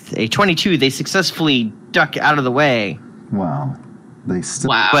 With a 22, they successfully duck out of the way, Wow. They still...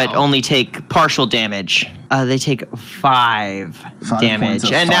 Wow. but only take partial damage. They take 5 points damage.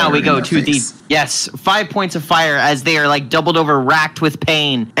 of And now fire we in go their to face. 5 points of fire as they are like doubled over, racked with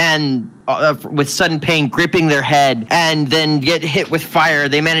pain, and with sudden pain gripping their head, and then get hit with fire.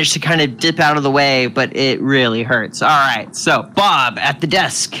 They manage to kind of dip out of the way, but it really hurts. All right, so Bob at the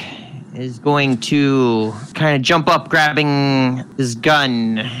desk is going to kind of jump up, grabbing his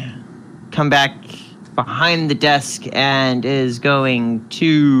gun, come back behind the desk, and is going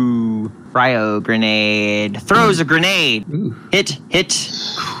to cryo grenade. Throws a grenade. Ooh. Hit,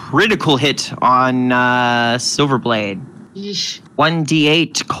 critical hit on Silverblade. Yeesh.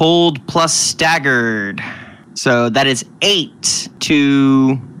 1d8 cold plus staggered. So that is 8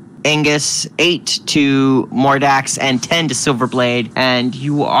 to Angus, 8 to Mordax, and 10 to Silverblade. And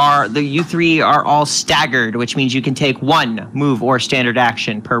you three are all staggered, which means you can take 1 move or standard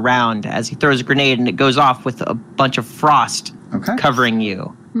action per round as he throws a grenade and it goes off with a bunch of frost Okay. covering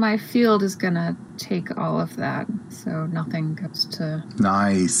you. My field is gonna take all of that, so nothing goes to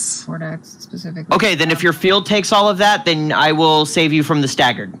Nice. Mordax specifically. Okay, then if your field takes all of that, then I will save you from the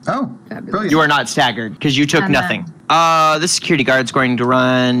staggered. Oh, Fabulous. brilliant. You are not staggered because you took And nothing. The security guard's going to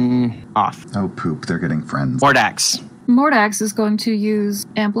run off. Oh, poop. They're getting friends. Mordax. Mordax is going to use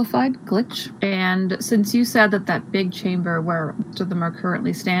Amplified Glitch, and since you said that big chamber where most of them are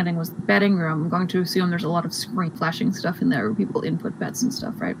currently standing was the betting room, I'm going to assume there's a lot of screen flashing stuff in there where people input bets and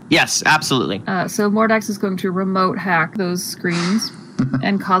stuff, right? Yes, absolutely. So Mordax is going to remote hack those screens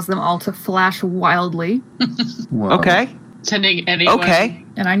and cause them all to flash wildly. Whoa. Okay. Sending anyone. Okay.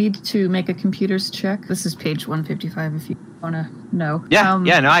 And I need to make a computers check. This is page 155 if you want to know. Yeah,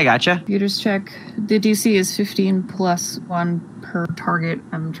 no, I gotcha. Computers check. The DC is 15 plus 1 per target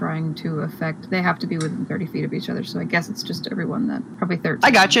I'm trying to affect. They have to be within 30 feet of each other, so I guess it's just everyone that... Probably 13.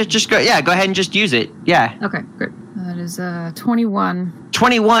 I gotcha. Just go ahead and just use it. Yeah. Okay, great. That is 21.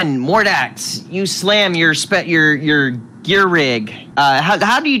 21, Mordax. You slam your gear rig.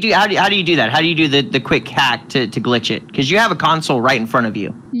 How do you do that? How do you do the quick hack to glitch it? Because you have a console right in front of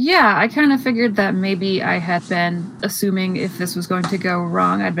you. Yeah, I kind of figured that maybe I had been assuming if this was going to go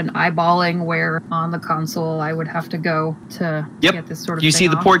wrong, I'd been eyeballing where on the console I would have to go to get this sort of You thing see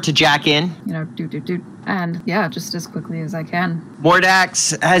the off. port to jack in? Do. And yeah, just as quickly as I can.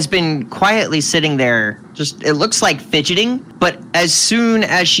 Mordax has been quietly sitting there, just it looks like fidgeting, but as soon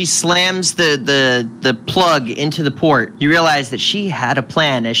as she slams the plug into the port, you realize that she had a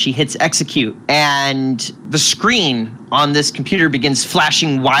plan as she hits execute, and the screen on this computer begins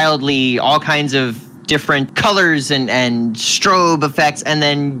flashing wildly, all kinds of different colors and strobe effects, and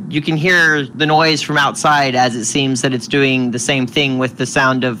then you can hear the noise from outside as it seems that it's doing the same thing with the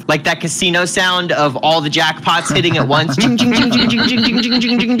sound of, like that casino sound of all the jackpots hitting at once. Jing, jing, jing, jing, jing, jing, jing, jing,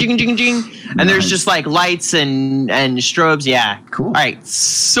 jing, jing, jing, jing, jing. And there's just like lights and strobes. Yeah. Cool. All right,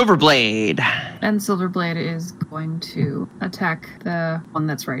 Silverblade. And Silverblade is going to attack the one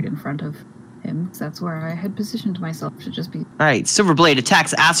that's right in front of him, 'cause that's where I had positioned myself to just be. All right, Silverblade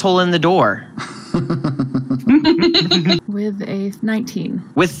attacks asshole in the door. With a 19.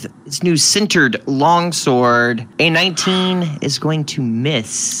 With its new centered longsword, a 19 is going to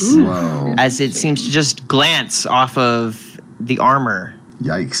miss. Whoa. As it seems to just glance off of the armor.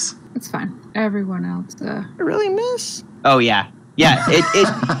 Yikes. It's fine. Everyone else, Really miss? Oh yeah. Yeah,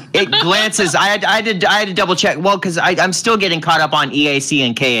 it glances. I had to double check. Well, because I'm still getting caught up on EAC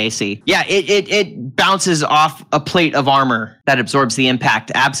and KAC. Yeah, it bounces off a plate of armor that absorbs the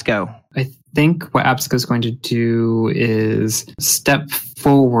impact. Absco. I think what Absco is going to do is step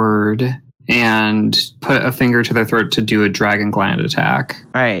forward and put a finger to their throat to do a dragon gland attack.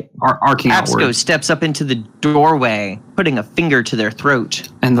 All right. Arcing Absco outward. steps up into the doorway, putting a finger to their throat.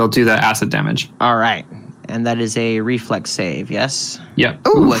 And they'll do that acid damage. All right. And that is a reflex save, yes? Yep.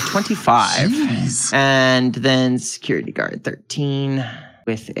 Ooh, a 25. Jeez. And then security guard 13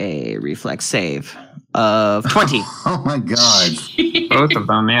 with a reflex save of 20. Oh my god. Both of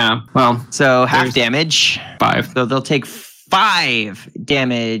them, yeah. Well, So half There's- damage. 5. So they'll take 5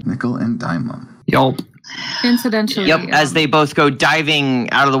 damage. Nickel and diamond. Yelp. incidentally, Yep, as they both go diving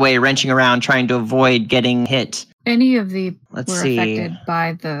out of the way, wrenching around, trying to avoid getting hit. any of the Let's were see. affected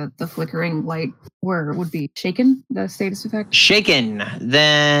by the flickering light would be shaken, the status effect. Shaken.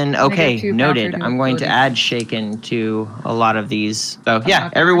 Then, okay, -2 noted. counter to I'm going to ability. add shaken to a lot of these. So yeah,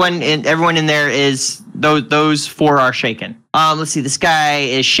 Okay. everyone in there is those 4 are shaken. Let's see. This guy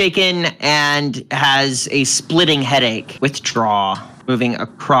is shaken and has a splitting headache. Withdraw. Moving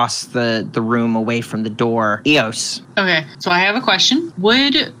across the room away from the door. Eos. Okay, so I have a question.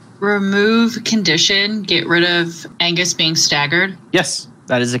 Would remove condition get rid of Angus being staggered? Yes,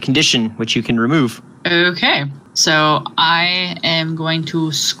 that is a condition which you can remove. Okay, so I am going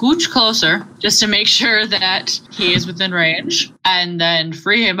to scooch closer just to make sure that he is within range, and then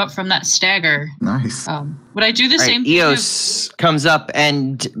free him up from that stagger. Nice. Would I do the All same right, thing? Eos comes up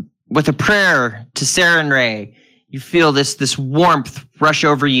and with a prayer to Sarenrae, you feel this warmth rush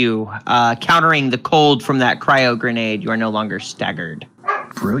over you, countering the cold from that cryo grenade. You are no longer staggered.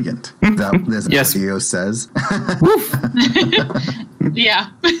 Brilliant. That is Yes. what Eo says. Yeah.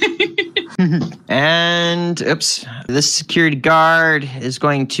 And, oops, this security guard is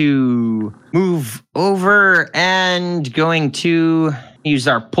going to move over and going to use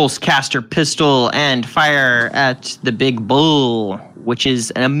our pulse caster pistol and fire at the big bull, which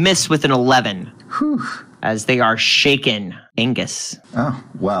is a miss with an 11. Whew. As they are shaken. Angus. Oh,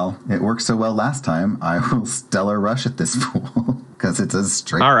 well, it worked so well last time. I will stellar rush at this fool. Because it's a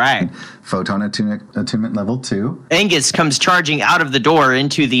straight All right. photon attunement level 2. Angus comes charging out of the door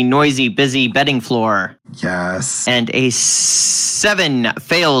into the noisy, busy betting floor. Yes. And a 7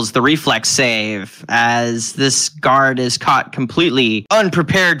 fails the reflex save as this guard is caught completely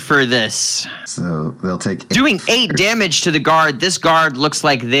unprepared for this. So they'll take Doing 8 damage to the guard. This guard looks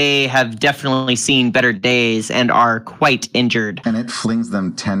like they have definitely seen better days and are quite injured. and it flings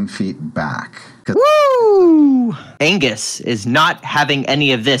them 10 feet back. 'Cause Woo! Angus is not having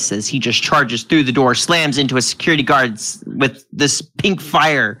any of this as he just charges through the door, slams into a security guard with this pink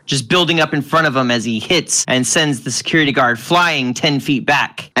fire just building up in front of him as he hits and sends the security guard flying 10 feet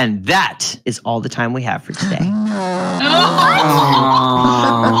back. And that is all the time we have for today.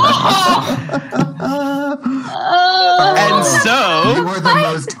 And You so, are the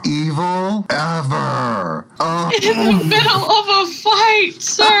most evil ever. Oh, In the middle of a fight,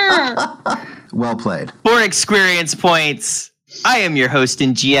 sir. well played. 4 experience points I am your host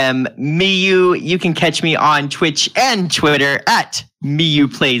and GM, Miyu. You can catch me on Twitch and Twitter at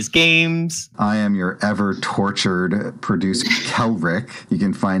Miyu Plays Games. I am your ever-tortured producer, Kelric. You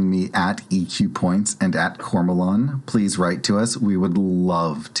can find me at EQ Points and at Cormelon. Please write to us. We would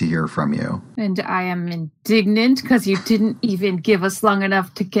love to hear from you. And I am indignant because you didn't even give us long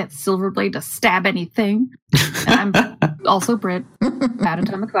enough to get Silverblade to stab anything. And I'm also Brit, at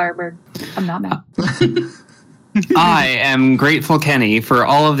Atomic Firebird. I'm not mad. I am grateful, Kenny, for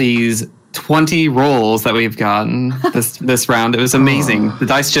all of these 20 rolls that we've gotten this round. It was amazing. The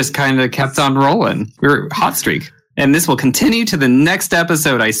dice just kind of kept on rolling. We were hot streak. And this will continue to the next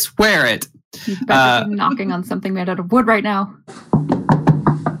episode. I swear it. You better be knocking on something made out of wood right now.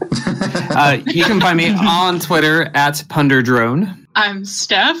 You can find me on Twitter at Punderdrone. I'm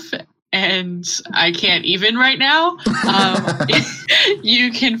Steph, and I can't even right now.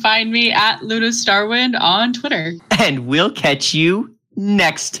 You can find me at Luna Starwind on Twitter. And we'll catch you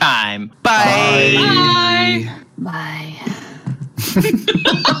next time. Bye. Bye.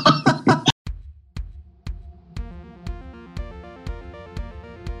 Bye.